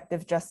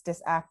prospective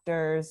justice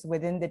actors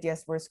within the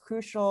diaspora is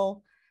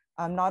crucial,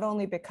 not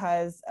only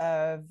because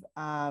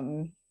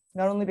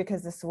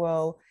this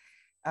will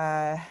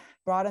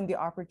broaden the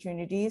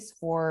opportunities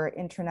for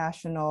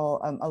international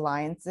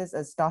alliances,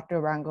 as Dr.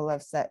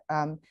 Rangelov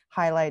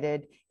highlighted,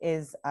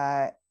 is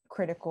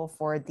critical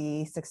for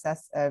the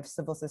success of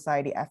civil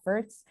society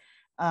efforts.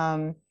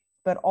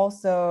 But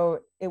also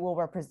it will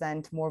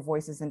represent more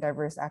voices and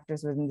diverse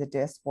actors within the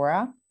diaspora.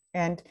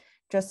 And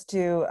just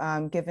to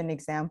give an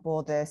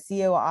example, the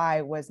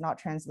COI was not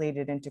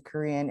translated into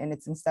Korean in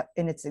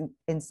its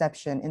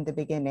inception in the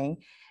beginning.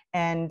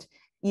 And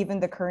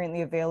even the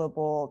currently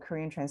available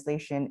Korean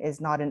translation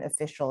is not an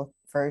official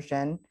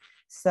version.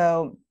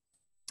 So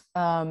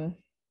then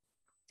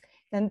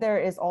there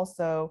is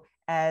also,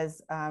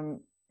 as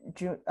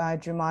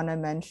Joumana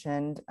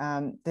mentioned,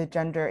 the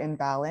gender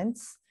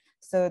imbalance.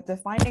 So the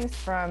findings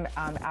from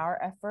our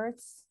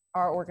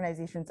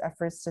organization's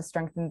efforts to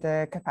strengthen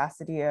the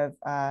capacity of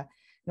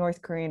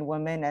North Korean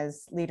women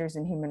as leaders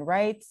in human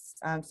rights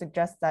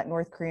suggest that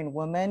North Korean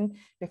women,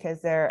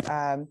 because they're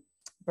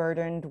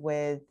burdened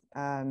with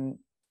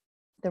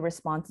the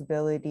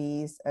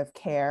responsibilities of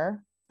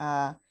care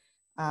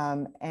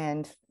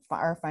and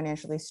are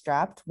financially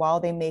strapped, while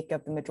they make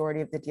up the majority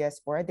of the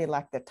diaspora, they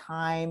lack the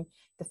time,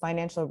 the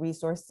financial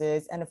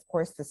resources, and of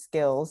course the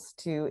skills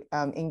to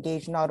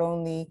engage not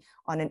only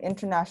on an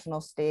international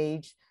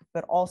stage,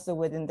 but also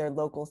within their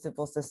local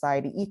civil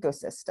society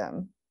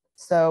ecosystem.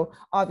 So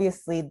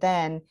obviously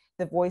then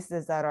the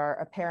voices that are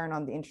apparent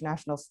on the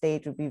international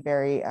stage would be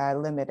very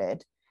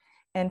limited.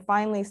 And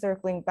finally,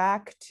 circling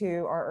back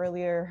to our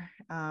earlier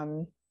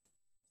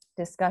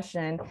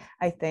discussion,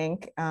 I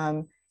think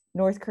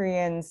North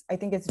Koreans, I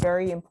think it's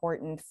very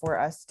important for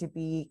us to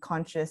be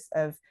conscious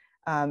of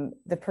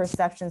the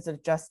perceptions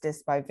of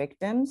justice by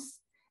victims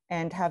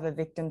and have a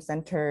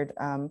victim-centered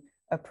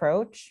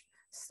approach.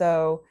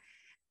 So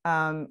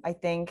I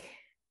think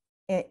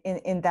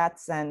in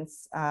that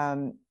sense,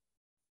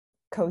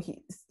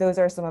 those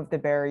are some of the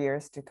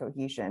barriers to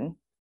cohesion.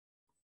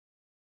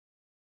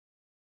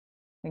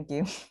 Thank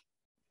you.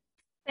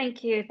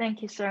 Thank you.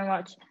 Thank you so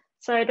much.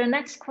 So the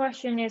next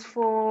question is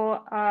for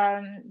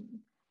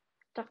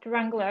Dr.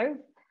 Rangelov.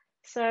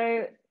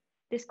 So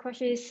this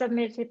question is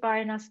submitted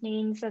by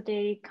Nazneen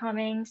Zadeh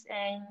Cummings,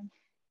 and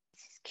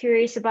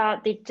curious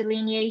about the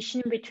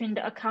delineation between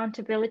the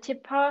accountability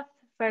path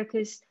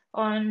focused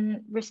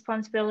on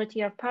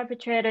responsibility of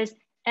perpetrators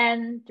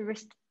and the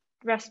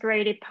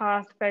restorative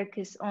path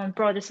focused on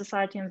broader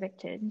society and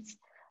victims.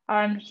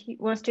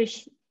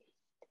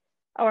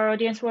 Our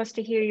audience wants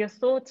to hear your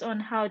thoughts on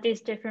how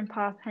these different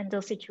paths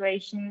handle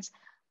situations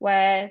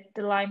where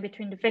the line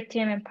between the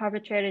victim and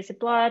perpetrator is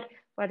blurred,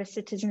 where the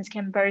citizens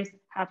can both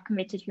have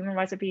committed human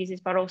rights abuses,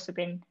 but also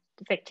been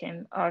the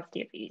victim of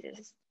the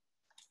abuses.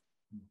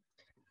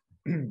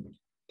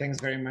 Thanks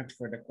very much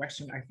for the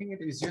question. I think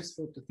it is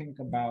useful to think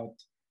about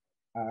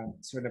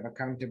sort of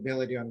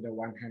accountability on the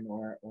one hand,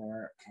 or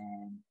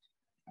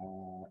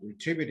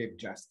retributive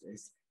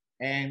justice,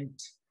 and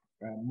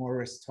more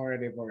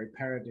restorative or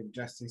reparative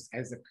justice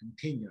as a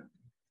continuum,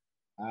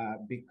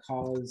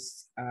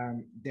 because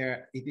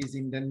it is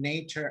in the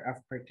nature of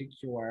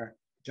particular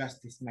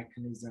justice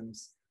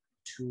mechanisms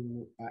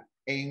to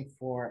aim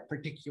for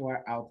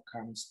particular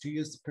outcomes, to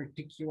use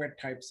particular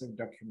types of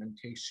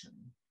documentation,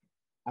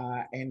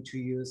 and to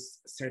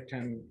use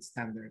certain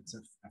standards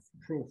of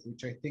proof,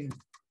 which I think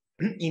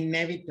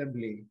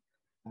inevitably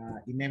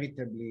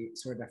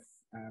sort of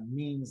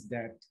means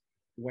that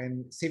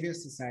when civil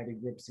society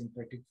groups in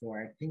particular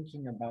are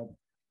thinking about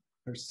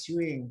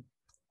pursuing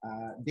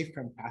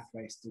different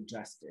pathways to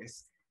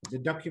justice, the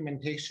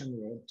documentation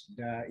route,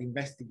 the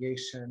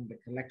investigation, the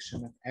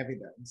collection of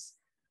evidence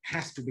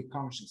has to be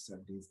conscious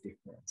of these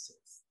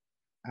differences.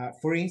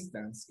 For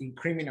instance, in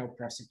criminal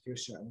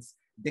prosecutions,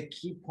 the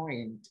key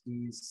point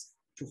is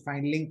to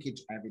find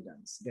linkage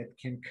evidence that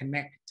can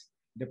connect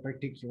the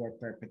particular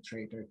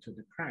perpetrator to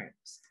the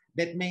crimes.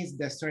 That means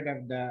the sort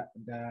of the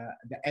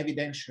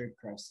evidentiary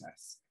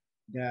process,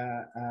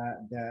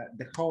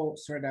 the whole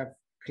sort of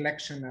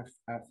collection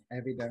of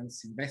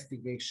evidence,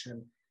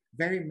 investigation,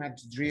 very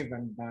much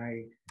driven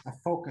by a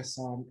focus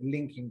on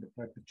linking the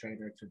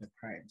perpetrator to the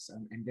crimes,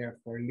 and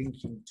therefore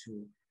linking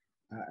to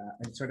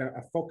and sort of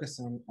a focus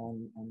on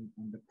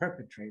the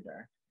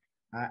perpetrator.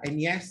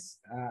 And yes,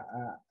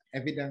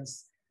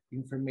 evidence,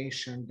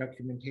 information,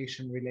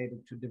 documentation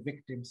related to the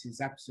victims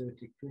is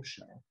absolutely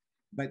crucial.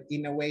 but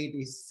in a way it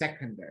is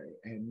secondary,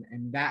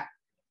 and that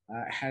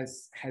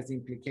has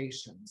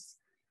implications.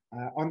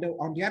 On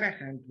the other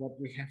hand, what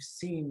we have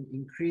seen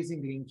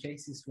increasingly in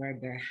cases where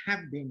there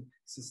have been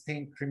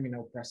sustained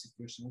criminal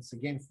prosecutions,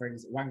 again, for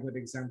one good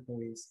example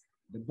is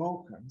the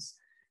Balkans,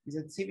 is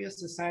that civil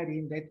society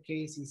in that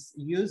case is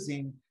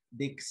using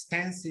the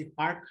extensive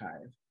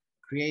archive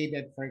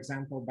created, for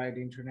example, by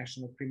the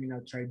International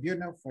Criminal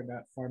Tribunal for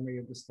the former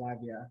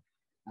Yugoslavia,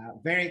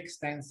 very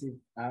extensive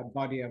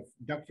body of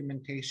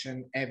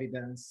documentation,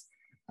 evidence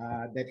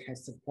that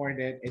has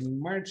supported and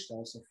emerged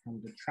also from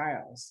the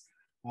trials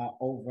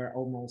over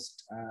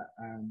almost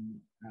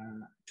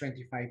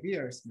 25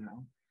 years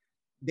now.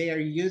 They are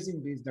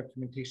using this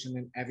documentation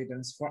and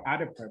evidence for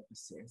other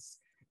purposes,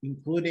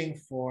 including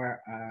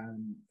for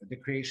the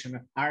creation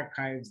of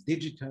archives,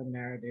 digital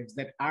narratives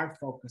that are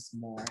focused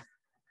more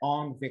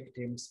on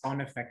victims,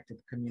 on affected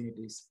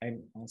communities,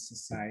 and on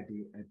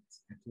society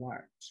at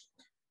large.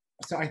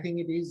 So I think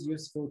it is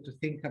useful to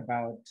think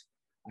about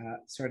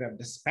sort of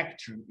the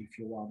spectrum, if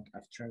you want,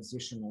 of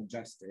transitional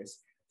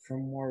justice,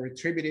 from more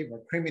retributive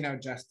or criminal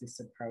justice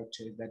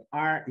approaches that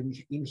are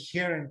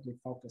inherently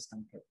focused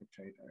on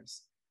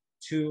perpetrators,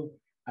 to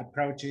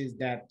approaches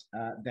that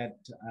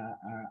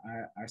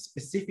are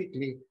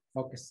specifically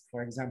focused,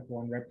 for example,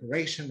 on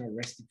reparation or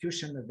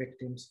restitution of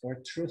victims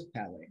or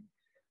truth-telling.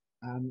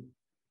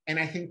 And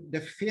I think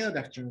the field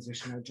of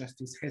transitional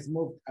justice has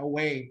moved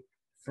away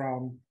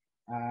from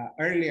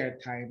earlier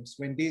times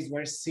when these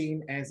were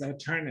seen as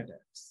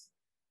alternatives.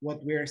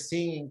 What we're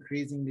seeing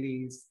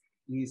increasingly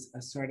is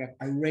a sort of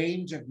a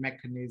range of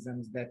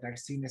mechanisms that are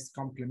seen as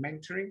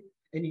complementary.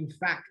 And in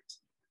fact,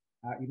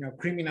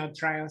 criminal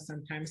trials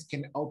sometimes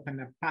can open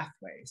up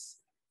pathways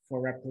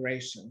for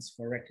reparations,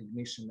 for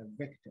recognition of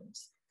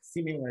victims.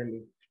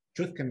 Similarly,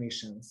 truth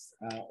commissions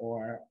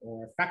or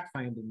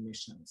fact-finding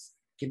missions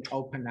can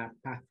open up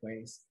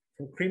pathways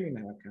for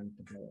criminal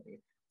accountability.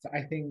 So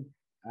I think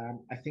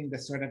the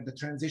sort of the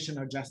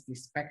transitional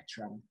justice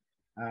spectrum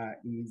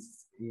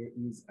is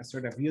a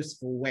sort of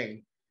useful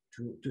way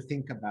to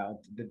think about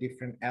the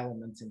different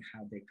elements and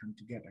how they come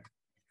together.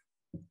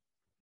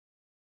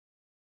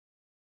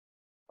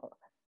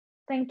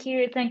 Thank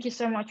you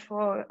so much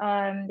for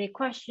the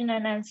question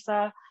and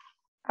answer.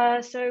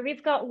 So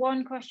we've got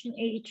one question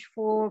each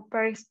for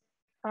both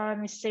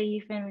Ms.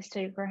 Seif and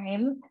Mr.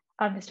 Ibrahim,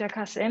 Mr.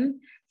 al-Kasem.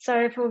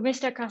 So for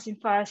Mr. al-Kasem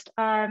first,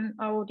 our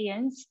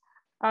audience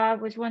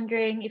was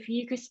wondering if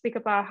you could speak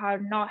about how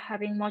not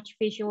having much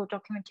visual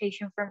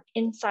documentation from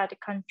inside the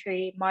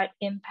country might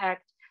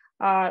impact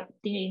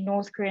the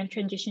North Korean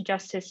transitional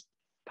justice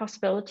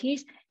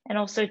possibilities. And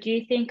also, do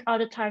you think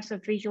other types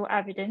of visual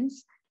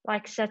evidence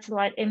like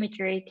satellite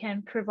imagery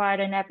can provide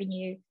an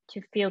avenue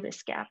to fill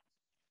this gap?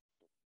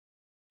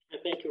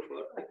 Thank you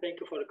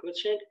for the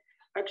question.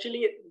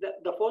 Actually,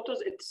 the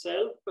photos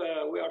itself,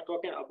 we are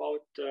talking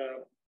about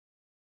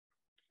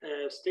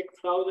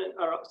 6,000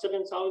 or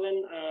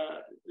 7,000,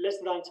 less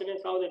than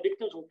 7,000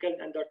 victims who killed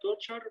under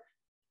torture.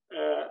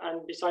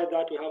 And beside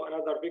that, we have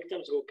another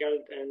victims who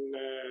killed in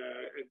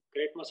a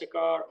great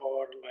massacre,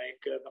 or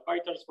like the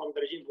fighters from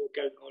the regime who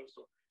killed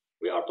also.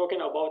 We are talking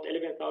about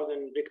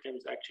 11,000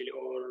 victims actually,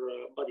 or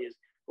bodies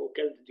who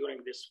killed during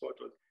this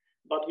photos.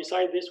 But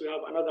beside this, we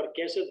have another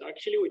cases.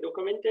 Actually, we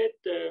documented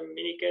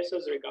many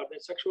cases regarding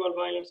sexual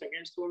violence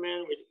against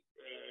women with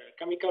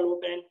chemical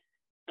weapon,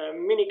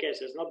 many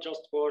cases, not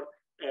just for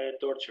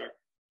torture.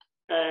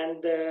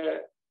 And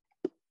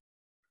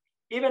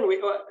even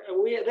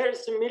there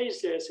is some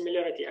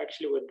similarity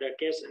actually with the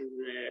case in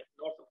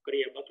North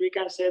Korea, but we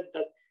can say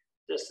that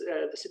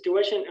the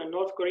situation in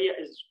North Korea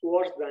is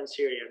worse than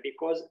Syria,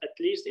 because at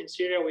least in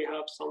Syria we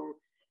have some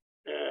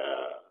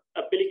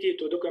ability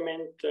to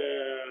document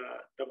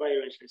the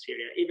violence in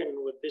Syria, even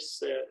with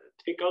this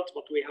difficult,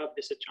 but we have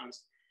this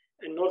chance.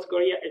 In North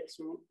Korea, it's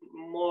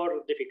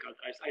more difficult.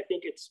 I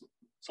think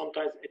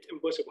sometimes it's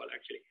impossible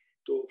actually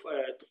to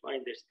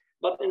find this.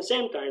 But in the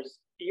same time,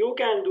 you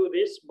can do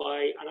this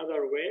by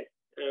another way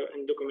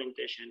in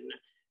documentation.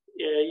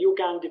 You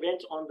can depend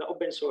on the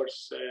open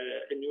source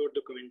in your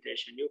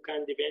documentation. You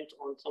can depend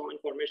on some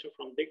information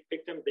from the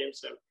victims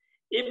themselves.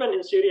 Even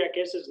in Syria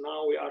cases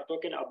now, we are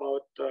talking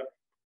about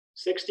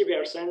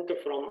 60%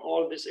 from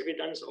all this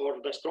evidence, or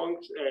the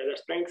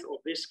strength of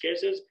these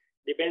cases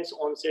depends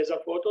on Caesar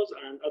photos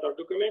and other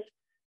documents.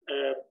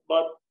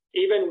 But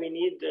even we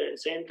need the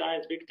same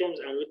time victims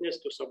and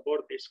witnesses to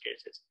support these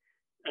cases.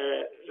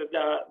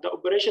 The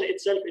operation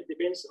itself, it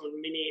depends on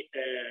many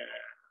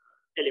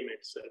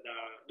elements: the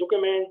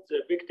document,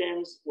 the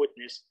victims,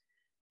 witness.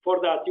 For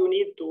that, you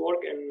need to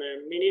work in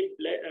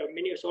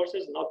many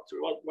sources, not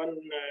one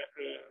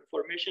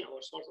information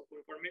or source of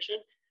information.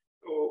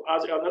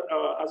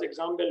 As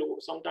example,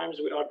 sometimes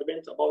we are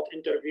dependent about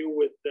interview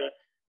with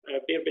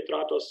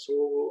perpetrators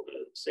who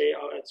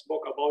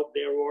spoke about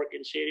their work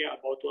in Syria,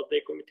 about what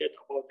they committed,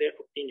 about their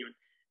opinion.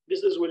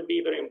 This will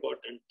be very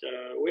important.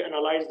 We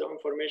analyze the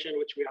information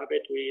which we have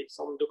with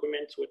some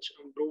documents which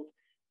improve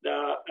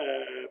the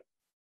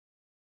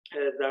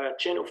the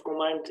chain of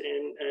command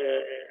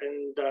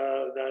in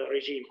the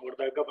regime or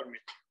the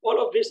government. All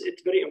of this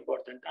is very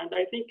important, and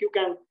I think you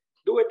can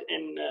do it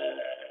in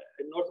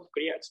North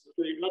Korea. It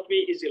will not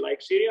be easy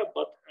like Syria,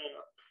 but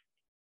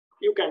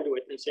you can do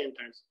it in the same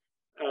time.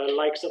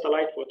 Like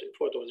satellite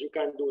photos, you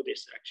can do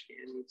this actually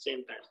in the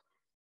same time.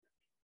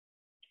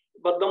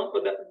 But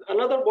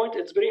another point,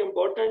 it's very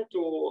important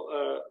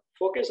to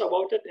focus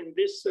about it in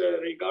this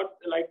regard.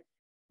 Like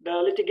the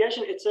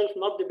litigation itself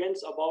not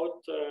depends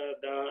about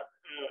the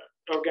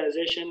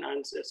organization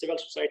and civil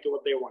society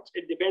what they want.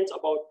 It depends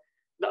about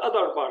the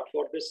other part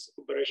for this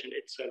operation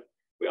itself.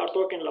 We are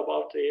talking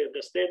about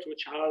the state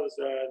which has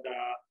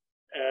the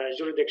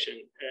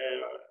jurisdiction.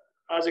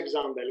 As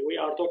example, we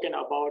are talking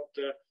about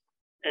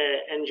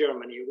in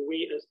Germany.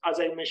 We, as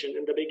I mentioned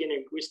in the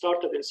beginning, we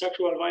started in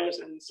sexual violence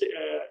and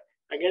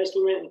against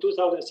women in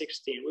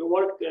 2016. We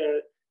worked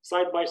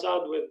side by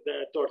side with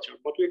torture,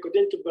 but we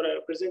couldn't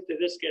present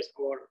this case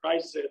or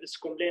raise this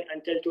complaint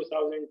until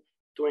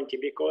 2020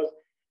 because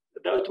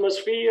the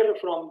atmosphere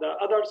from the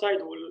other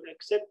side will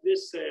accept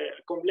this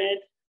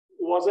complaint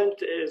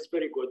is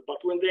very good.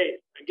 But when they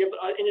give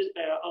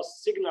a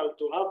signal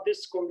to have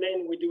this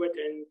complaint, we do it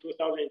in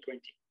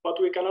 2020. But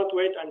we cannot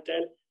wait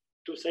until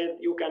to say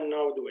you can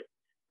now do it.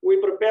 We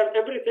prepared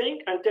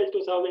everything until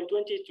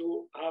 2020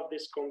 to have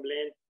this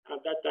complaint.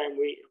 At that time,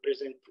 we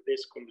present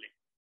this complaint.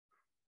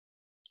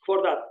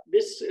 For that,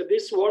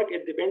 this work,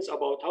 it depends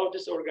about how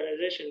this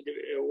organization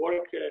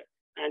work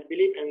and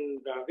believe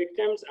in the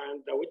victims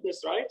and the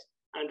witness rights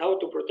and how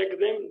to protect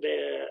them at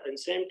the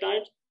same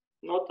time,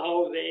 not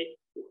how they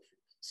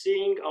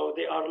seeing, how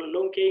they are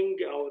looking,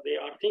 how they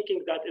are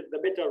thinking that is the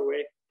better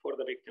way for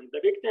the victim.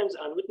 The victims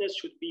and witness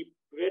should be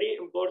very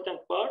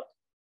important part,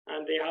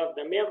 and they have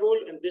the main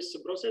role in this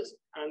process,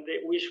 and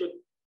we should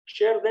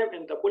share them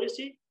in the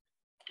policy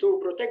to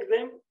protect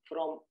them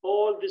from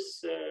all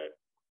this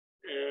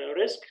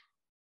risk,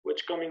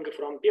 which coming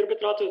from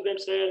perpetrators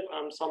themselves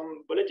and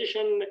some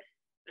politician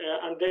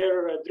and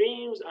their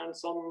dreams and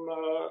some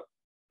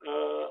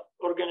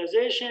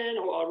organization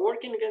who are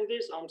working against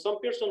this and some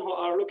person who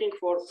are looking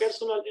for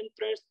personal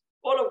interest.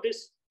 All of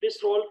this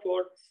role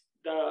for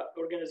the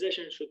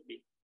organization should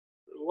be.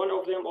 One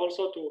of them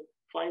also to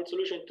find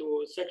solution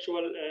to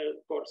sexual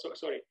for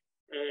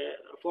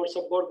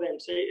support them,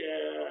 say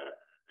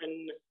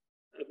in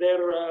their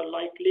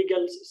like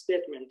legal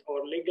statement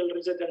or legal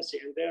residency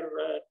and their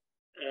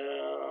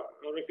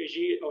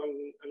refugee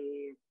and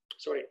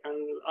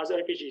as a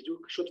refugees, you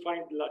should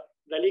find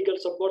the legal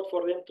support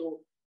for them to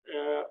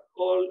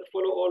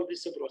follow all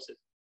this process.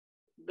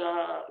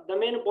 The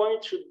main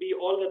point should be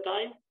all the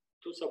time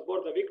to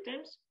support the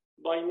victims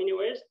by many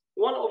ways.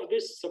 One of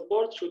this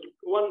support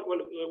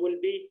will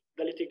be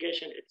the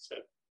litigation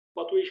itself,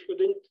 but we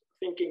shouldn't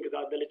thinking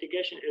that the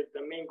litigation is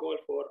the main goal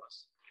for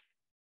us.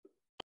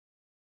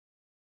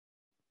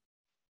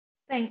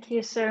 Thank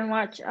you so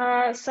much.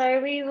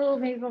 So we will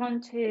move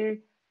on to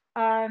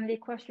the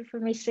question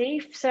from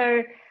Seif.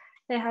 So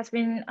there has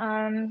been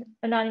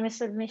anonymous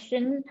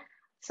submission.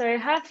 So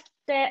have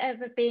there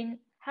been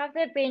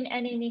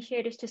any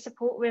initiatives to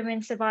support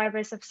women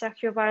survivors of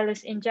sexual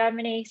violence in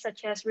Germany,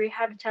 such as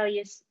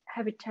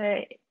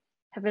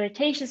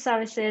rehabilitation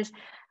services?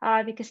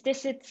 Because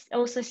this is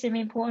also seem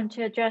important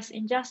to address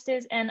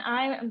injustice. And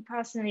I am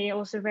personally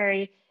also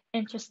very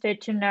interested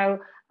to know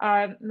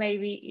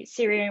maybe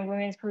Syrian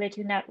Women's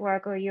Political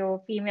Network or your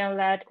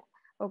female-led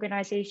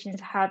organizations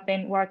have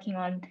been working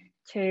on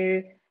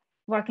the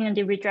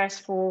redress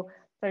for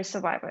those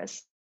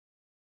survivors.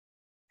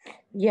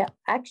 Yeah,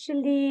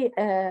 actually,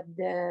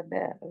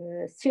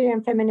 the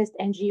Syrian feminist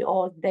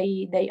NGOs,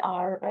 they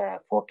are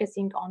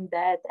focusing on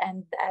that,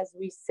 and as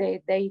we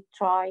say, they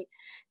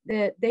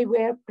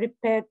were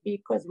prepared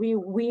because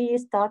we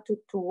started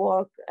to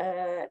work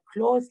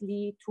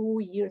closely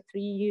 3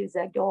 years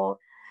ago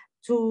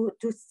to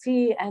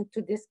see and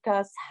to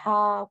discuss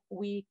how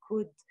we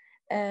could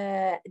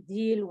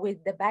deal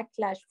with the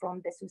backlash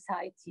from the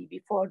society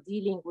before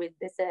dealing with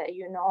this,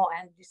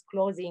 and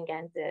disclosing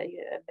and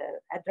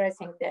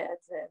addressing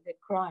the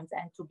crimes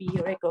and to be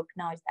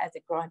recognized as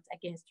a crime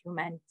against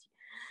humanity.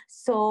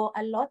 So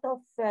a lot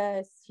of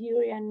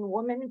Syrian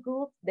women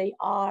groups, they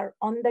are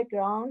on the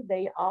ground.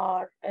 They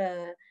are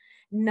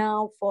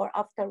now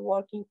after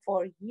working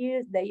for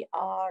years, they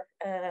are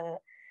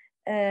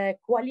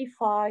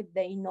qualified,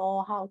 they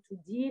know how to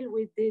deal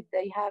with it,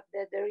 they have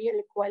the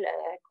real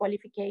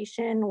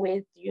qualification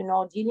with,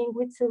 dealing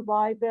with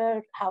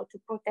survivors, how to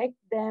protect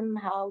them,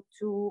 how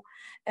to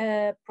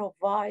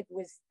provide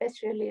with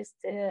specialists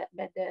the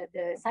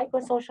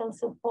psychosocial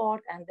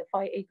support and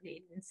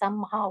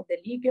somehow the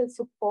legal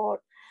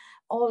support.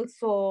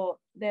 Also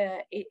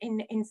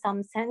in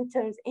some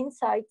centers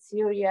inside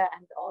Syria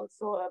and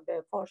also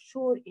for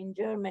sure in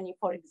Germany,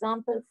 for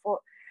example,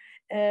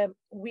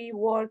 we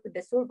work with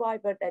the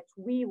survivor that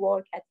we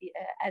work at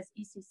as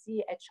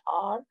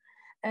ECCHR.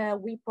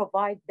 We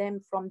provide them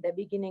from the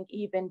beginning,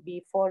 even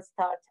before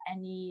start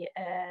any,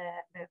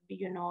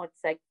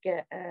 it's like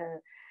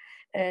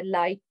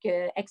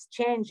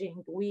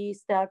exchanging. We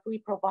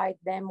provide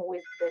them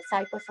with the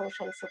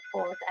psychosocial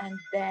support, and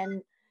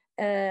then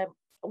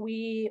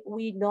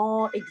we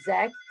know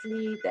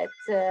exactly that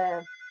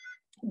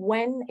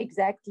when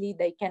exactly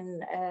they can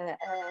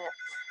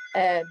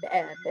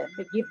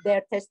give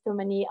their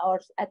testimony, or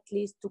at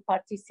least to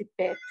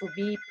participate, to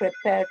be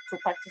prepared to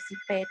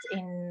participate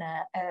in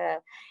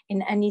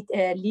any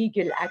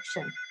legal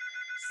action.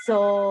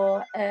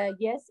 So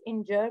yes,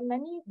 in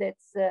Germany,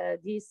 that's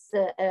this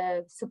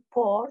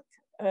support.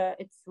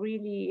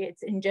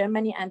 It's in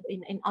Germany and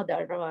in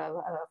other,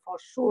 for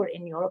sure,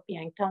 in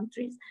European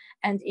countries,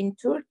 and in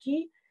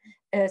Turkey.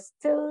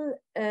 Still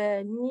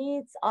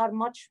needs are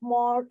much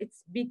more,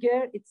 it's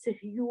bigger, it's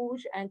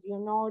huge, and you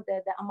know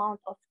the amount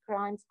of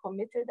crimes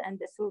committed and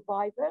the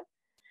survivor.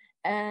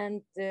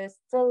 And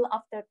still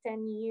after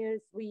 10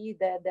 years,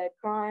 the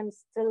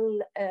crimes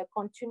still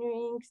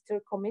continuing,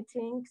 still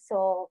committing.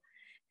 So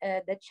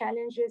the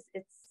challenges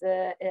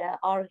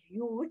are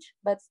huge,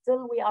 but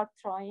still we are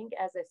trying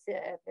as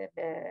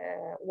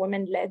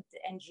women-led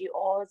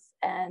NGOs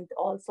and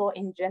also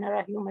in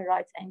general human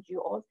rights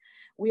NGOs.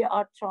 We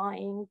are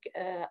trying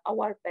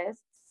our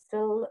best,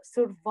 still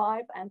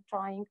survive and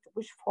trying to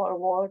push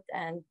forward.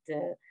 And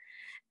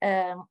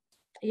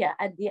yeah,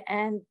 at the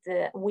end,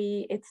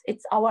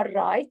 it's our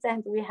right,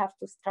 and we have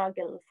to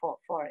struggle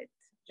for it.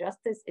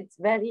 Justice, it's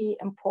very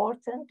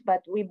important,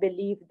 but we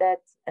believe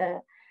that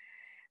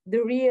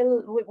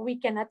we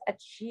cannot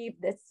achieve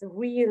this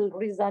real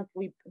result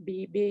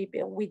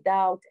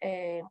without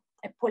a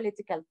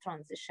political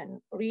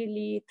transition,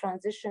 really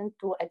transition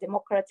to a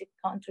democratic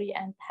country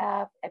and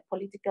have a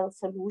political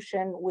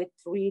solution which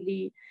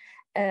really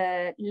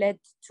led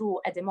to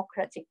a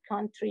democratic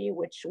country,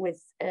 which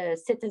with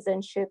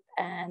citizenship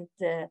and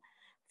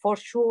for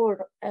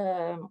sure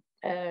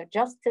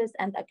justice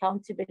and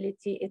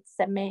accountability. It's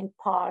the main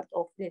part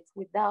of it.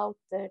 Without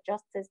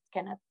justice,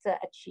 cannot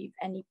achieve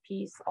any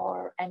peace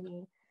or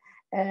any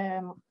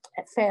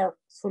a fair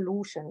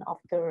solution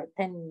after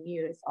 10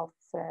 years of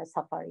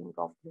suffering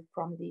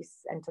from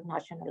these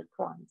international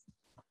crimes.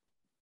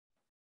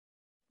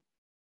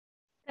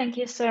 Thank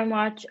you so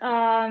much.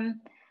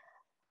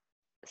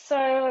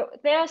 So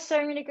there are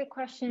so many good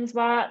questions,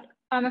 but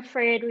I'm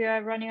afraid we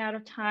are running out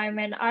of time,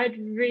 and I'd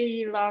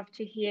really love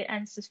to hear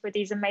answers for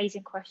these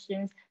amazing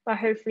questions, but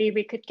hopefully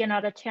we could get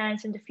another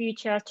chance in the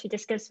future to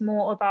discuss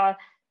more about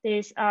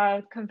this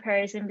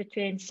comparison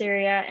between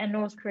Syria and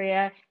North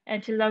Korea,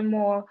 and to learn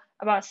more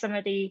about some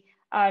of the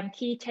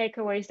key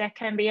takeaways that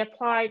can be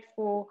applied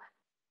for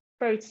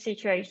both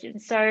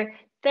situations. So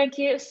thank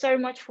you so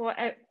much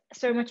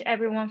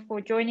everyone for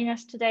joining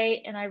us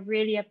today, and I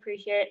really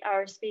appreciate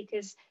our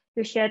speakers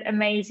who shared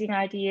amazing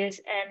ideas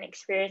and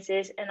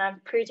experiences, and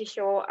I'm pretty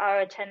sure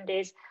our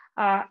attendees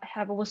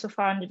have also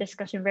found the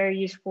discussion very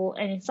useful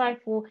and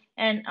insightful,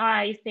 and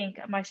I think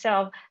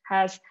myself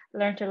has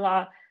learned a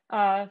lot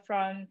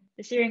from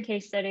the Syrian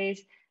case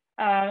studies,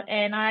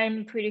 and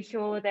I'm pretty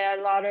sure there are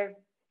a lot of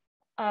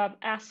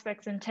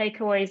aspects and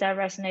takeaways that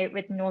resonate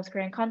with the North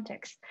Korean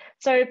context.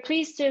 So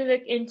please do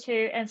look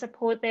into and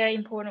support their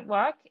important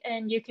work,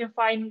 and you can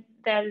find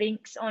their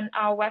links on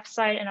our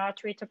website and our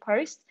Twitter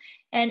post.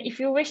 And if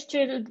you wish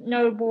to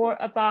know more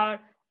about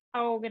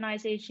our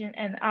organization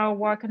and our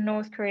work in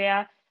North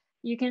Korea,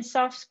 you can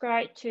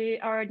subscribe to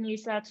our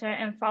newsletter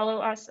and follow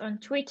us on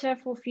Twitter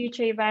for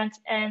future events.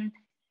 And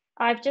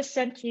I've just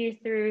sent you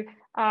through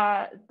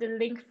the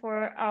link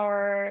for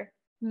our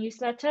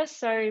newsletter,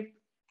 so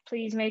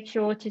please make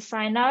sure to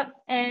sign up.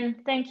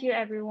 And thank you,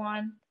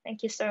 everyone.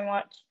 Thank you so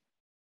much.